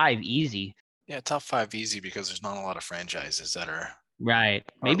top 5 easy. Yeah, top 5 easy because there's not a lot of franchises that are Right.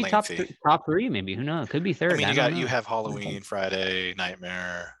 Or Maybe top lengthy. top 3, maybe. Who knows? Could be third. I mean, don't know. you have Halloween, Friday,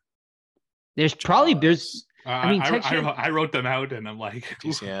 Nightmare, There's I mean, I wrote them out, and I'm like,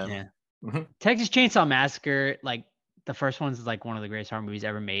 TCM. yeah. Texas Chainsaw Massacre, like the first one's like one of the greatest horror movies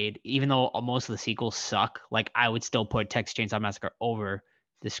ever made. Even though most of the sequels suck, like I would still put Texas Chainsaw Massacre over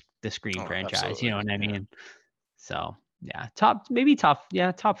the Scream franchise. Absolutely. You know what I Yeah. mean? So yeah, top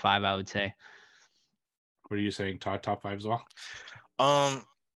 5, I would say. What are you saying? Top 5 as well?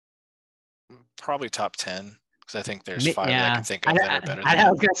 Probably top 10 because I think there's 5 that I can think of that are better. I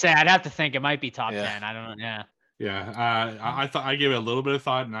was gonna say I'd have to think. It might be top Yeah. 10. I don't know. Yeah. Yeah, I thought I gave it a little bit of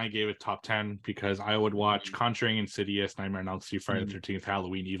thought, and I gave it top 10 because I would watch Conjuring, Insidious, Nightmare on Elm Street, Friday the 13th,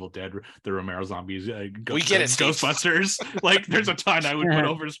 Halloween, Evil Dead, the Romero Zombies, We get it, Steve. Ghostbusters. Like, there's a ton I would put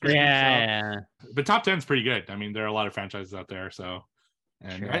over Scream. Yeah. But top 10 is pretty good. I mean, there are a lot of franchises out there, so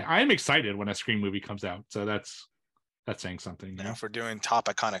and Sure. I am excited when a Scream movie comes out. So that's saying something. Now, if we're doing top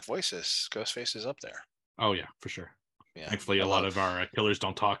iconic voices, Ghostface is up there. Oh yeah, for sure. Yeah. Thankfully, a lot of our killers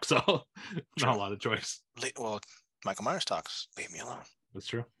don't talk, so not a lot of choice. Well, Michael Myers talks. Leave me alone. That's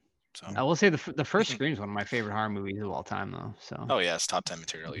true. So. I will say the first Scream is one of my favorite horror movies of all time, though. So. Oh yeah, it's top 10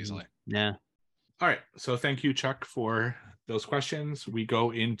 material easily. Yeah. All right. So thank you, Chuck, for those questions. We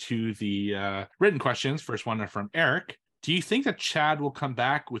go into the written questions. First one from Eric. Do you think that Chad will come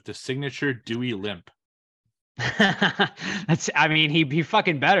back with the signature Dewey limp? I mean, he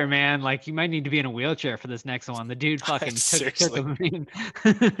fucking better, man. Like, he might need to be in a wheelchair for this next one. The dude fucking took him.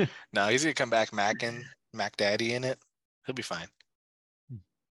 No, he's gonna come back Mac Daddy in it. He'll be fine.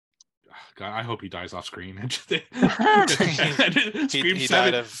 God, I hope he dies off screen. he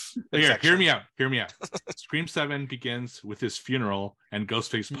died of Hear me out. Scream 7 begins with his funeral, and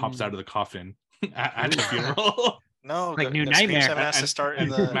Ghostface pops out of the coffin at the funeral. No, like New Nightmare. Scream 7 has to start in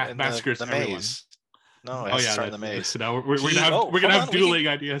the massacres everyone. maze. No, it has to start in the maze. No, we're gonna have dueling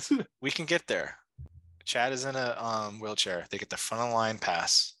ideas. We can get there. Chad is in a wheelchair. They get the front of the line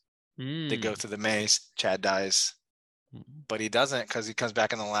pass. They go through the maze. Chad dies, but he doesn't because he comes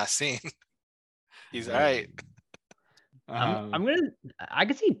back in the last scene. He's all right. I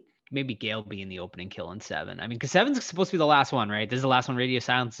could see maybe Gale being the opening kill in 7. I mean, because 7's supposed to be the last one, right? This is the last one Radio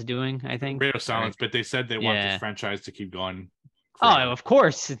Silence is doing, I think. Radio Silence, but they said they want the franchise to keep going. Oh, of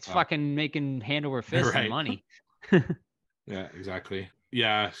course. It's fucking making hand over fist and money. Yeah, exactly.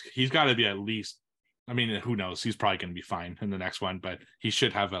 Yeah, he's got to be at least, I mean, who knows? He's probably going to be fine in the next one, but he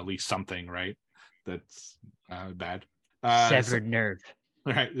should have at least something, right? That's bad. Severed nerve.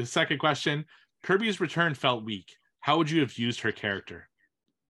 All right, the second question. Kirby's return felt weak. How would you have used her character?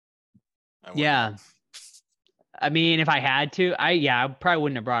 Yeah. I mean, if I had to, I probably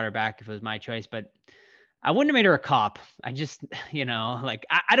wouldn't have brought her back if it was my choice, but I wouldn't have made her a cop. I just, like,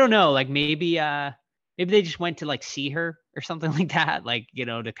 I don't know, like maybe they just went to like see her or something like that, like,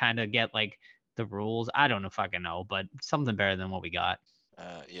 to kind of get like the rules. I don't know, fucking know, but something better than what we got.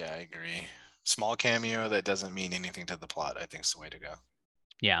 Yeah, I agree. Small cameo that doesn't mean anything to the plot, I think is the way to go.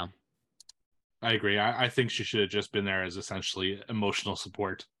 Yeah. I agree. I think she should have just been there as essentially emotional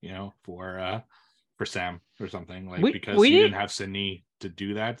support, for Sam or something, like, because we didn't have Sydney to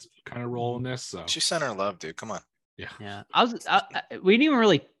do that kind of role in this. So she's center love, dude. Come on. Yeah. We didn't even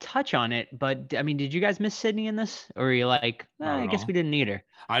really touch on it, but I mean, did you guys miss Sydney in this, or are you like, I guess we didn't need her?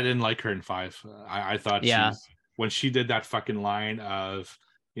 I didn't like her in 5. I thought when she did that fucking line of,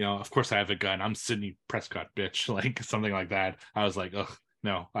 of course I have a gun. I'm Sydney Prescott, bitch, like something like that. I was like, ugh.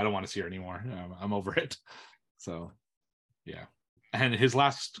 no, I don't want to see her anymore. I'm over it. So, yeah. And his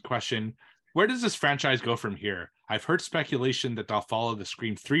last question, where does this franchise go from here? I've heard speculation that they'll follow the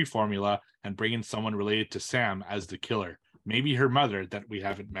Scream 3 formula and bring in someone related to Sam as the killer. Maybe her mother that we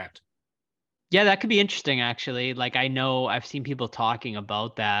haven't met. Yeah, that could be interesting, actually. Like, I know I've seen people talking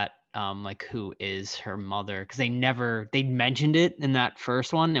about that, like who is her mother, because they mentioned it in that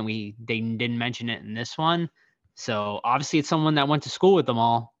first one, and they didn't mention it in this one. So obviously it's someone that went to school with them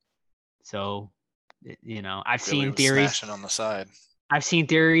all. So, you know, I've Billy seen was theories. smashing on the side. I've seen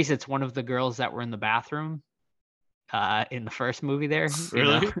theories it's one of the girls that were in the bathroom in the first movie there.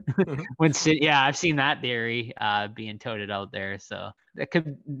 Really? Yeah, I've seen that theory being toted out there. So that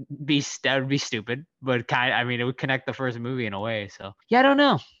would be stupid, but it would connect the first movie in a way. So yeah, I don't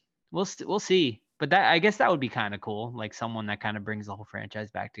know. We'll see. But I guess that would be kind of cool, like someone that kind of brings the whole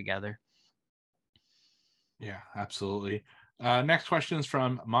franchise back together. Yeah, absolutely. Next question is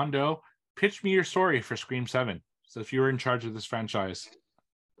from Mondo. Pitch me your story for Scream 7. So if you were in charge of this franchise,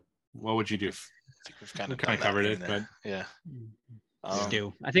 what would you do? I think we've kind of covered it, but yeah.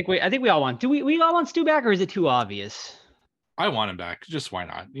 Stu. I think we all want. Do we all want Stu back, or is it too obvious? I want him back. Just why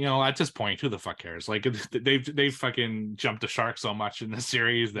not? You know, at this point, who the fuck cares? Like they've fucking jumped the shark so much in the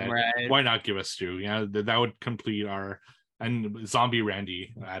series that why not give us Stu? You know, that would complete our and zombie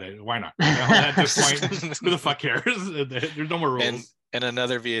Randy at it. Why not? You know, at this point, who the fuck cares? There's no more rules. And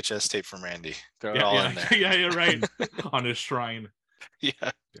another VHS tape from Randy. Throw it all in there. Yeah, right. On his shrine.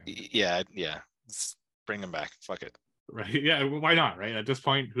 Yeah. Let's bring him back. Fuck it. Right. Yeah. Why not? Right. At this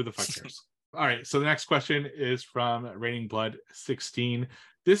point, who the fuck cares? All right. So the next question is from Raining Blood 16.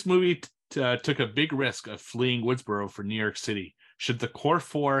 This movie took a big risk of fleeing Woodsboro for New York City. Should the core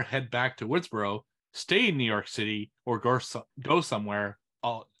four head back to Woodsboro, stay in New York City, or go somewhere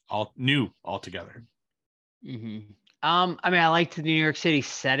all new altogether? Mm-hmm. I like the New York City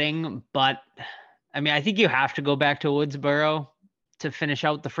setting, but I think you have to go back to Woodsboro to finish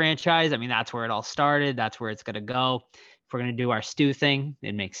out the franchise. That's where it all started. That's where it's going to go. If we're going to do our Stu thing,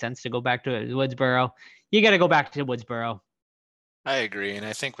 it makes sense to go back to Woodsboro. You got to go back to Woodsboro. I agree. And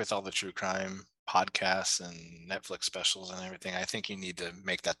I think with all the true crime podcasts and Netflix specials and everything, I think you need to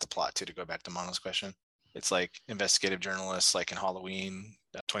make that the plot too, to go back to Mono's question. It's like investigative journalists, like in Halloween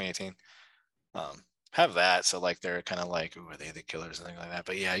 2018. Have that. So like they're kind of like, are they the killers and things like that?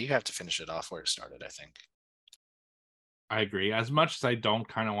 But yeah, you have to finish it off where it started, I think. I agree. As much as I don't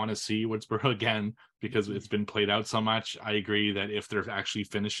kind of want to see Woodsboro again because it's been played out so much, I agree that if they're actually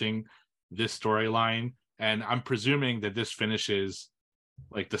finishing this storyline, and I'm presuming that this finishes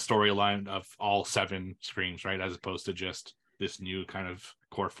like the storyline of all 7 Screams, right? As opposed to just this new kind of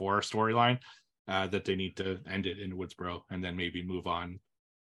core 4 storyline, that they need to end it in Woodsboro and then maybe move on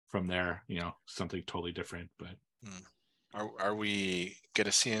from there, you know, something totally different. But are we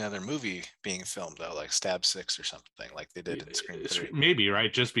gonna see another movie being filmed though, like Stab 6 or something like they did in Scream 3? Maybe,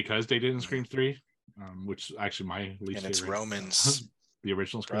 right? Just because they did in Scream 3, which actually my least and it's favorite. Roman's the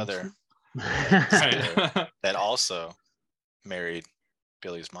original Scream brother that also married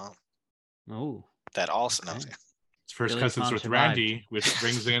Billy's mom. Oh, that also okay. no. It's first cousins with Randy, which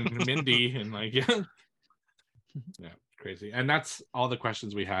brings in Mindy and like yeah, crazy. And that's all the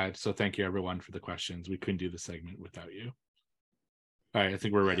questions we had. So thank you everyone for the questions. We couldn't do the segment without you. All right, I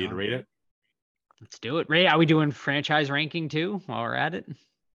think we're ready to rate it. Let's do it. Ray, are we doing franchise ranking too while we're at it?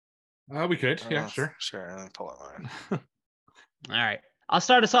 We could. Yeah, sure. Let me pull up mine. All right. I'll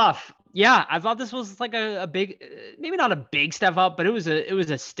start us off. Yeah, I thought this was like a big, maybe not a big step up, but it was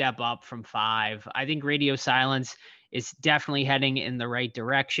a step up from 5. I think Radio Silence is definitely heading in the right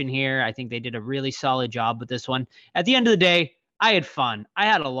direction here. I think they did a really solid job with this one. At the end of the day, I had fun. I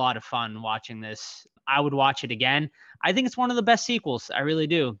had a lot of fun watching this. I would watch it again. I think it's one of the best sequels. I really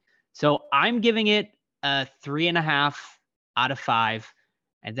do. So I'm giving it a 3.5 out of 5.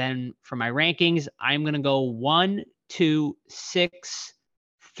 And then for my rankings, I'm going to go 1, 2, 6,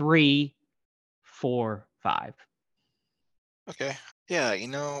 3, 4, 5. Okay. Yeah,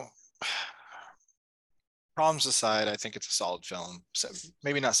 problems aside, I think it's a solid film. So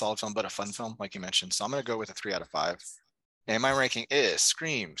maybe not solid film, but a fun film, like you mentioned. So I'm going to go with a 3 out of 5. And my ranking is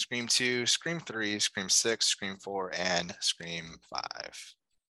Scream, Scream 2, Scream 3, Scream 6, Scream 4, and Scream 5.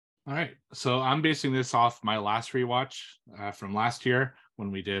 All right. So I'm basing this off my last rewatch from last year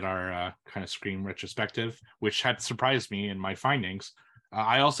when we did our kind of Scream retrospective, which had surprised me in my findings.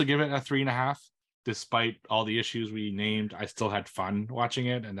 I also give it a 3.5. Despite all the issues we named, I still had fun watching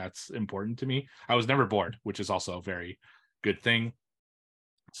it, and that's important to me. I was never bored, which is also a very good thing.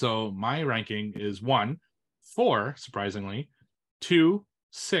 So my ranking is 1, 4, surprisingly, 2,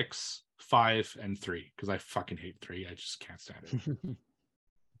 6, 5, and 3, because I fucking hate 3. I just can't stand it.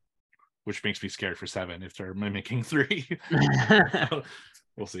 which makes me scared for 7 if they're mimicking 3. So,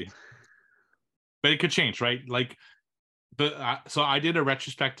 we'll see. But it could change, right? Like, so I did a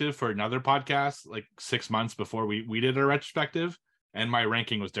retrospective for another podcast like 6 months before we did a retrospective, and my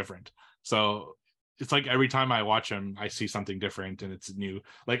ranking was different. So it's like every time I watch them, I see something different and it's new.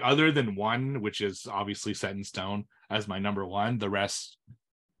 Like, other than 1, which is obviously set in stone as my number 1, the rest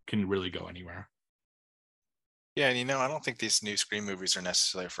can really go anywhere. Yeah, and I don't think these new Scream movies are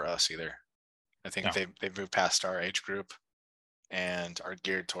necessarily for us either. I think they've moved past our age group and are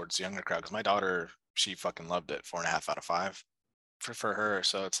geared towards the younger crowd. Because my daughter, she fucking loved it. 4.5 out of 5 for her.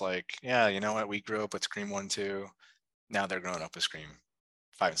 So it's like, yeah, you know what? We grew up with Scream 1, 2. Now they're growing up with Scream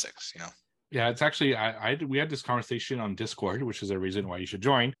 5 and 6. Yeah, it's actually we had this conversation on Discord, which is a reason why you should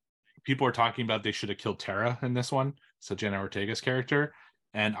join. People are talking about they should have killed Tara in this one, so Jenna Ortega's character,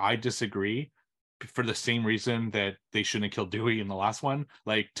 and I disagree. For the same reason that they shouldn't have killed Dewey in the last one.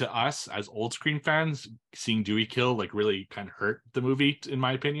 Like, to us as old Scream fans, seeing Dewey kill like really kind of hurt the movie, in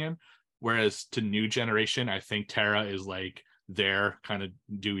my opinion. Whereas to new generation, I think Tara is like their kind of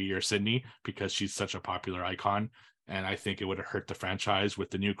Dewey or Sydney because she's such a popular icon. And I think it would have hurt the franchise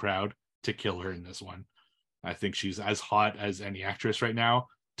with the new crowd to kill her in this one. I think she's as hot as any actress right now.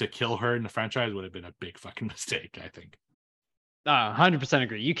 To kill her in the franchise would have been a big fucking mistake, I think. 100%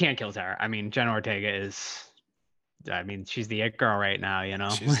 agree. You can't kill Tara. I mean, Jenna Ortega she's the it girl right now,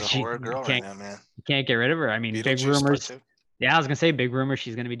 She's the horror girl right now, man. You can't get rid of her. I mean, big rumors. Yeah, I was going to say big rumors.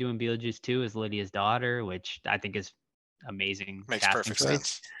 She's going to be doing Beetlejuice 2 as Lydia's daughter, which I think is amazing. Makes perfect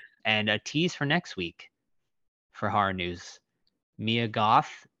sense. And a tease for next week for horror news. Mia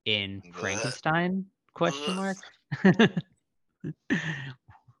Goth in Frankenstein? ?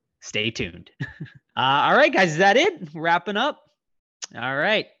 Stay tuned. All right, guys, is that it? Wrapping up. All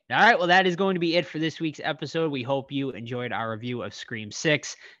right. Well, that is going to be it for this week's episode. We hope you enjoyed our review of Scream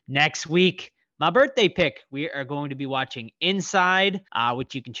 6. Next week, my birthday pick, we are going to be watching Inside,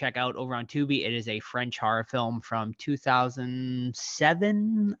 which you can check out over on Tubi. It is a French horror film from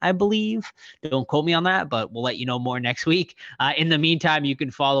 2007, I believe. Don't quote me on that, but we'll let you know more next week. In the meantime, you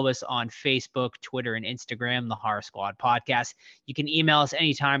can follow us on Facebook, Twitter, and Instagram, The Horror Squad Podcast. You can email us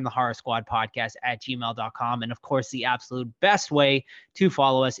anytime, thehorrorsquadpodcast@gmail.com. And of course, the absolute best way to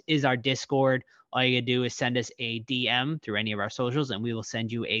follow us is our Discord. All you gotta do is send us a DM through any of our socials, and we will send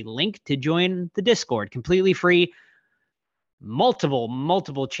you a link to join the Discord. Completely free.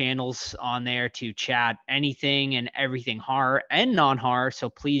 Multiple channels on there to chat anything and everything horror and non-horror. So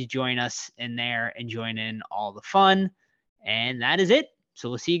please join us in there and join in all the fun. And that is it. So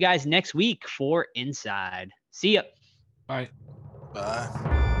we'll see you guys next week for Inside. See ya. Bye. Bye.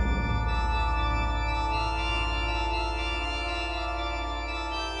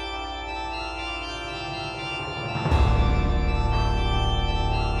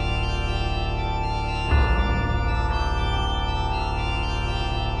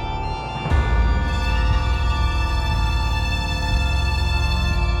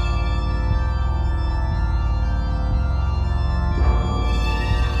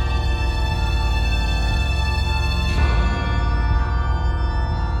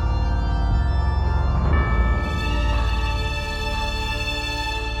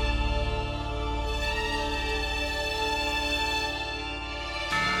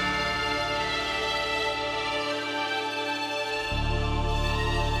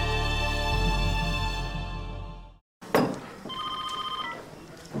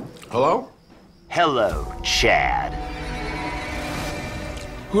 Hello? Hello, Chad.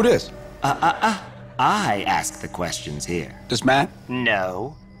 Who this? I ask the questions here. This Matt?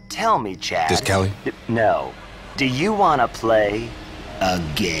 No. Tell me, Chad. This Kelly? No. Do you want to play a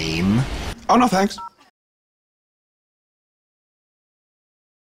game? Oh, no, thanks.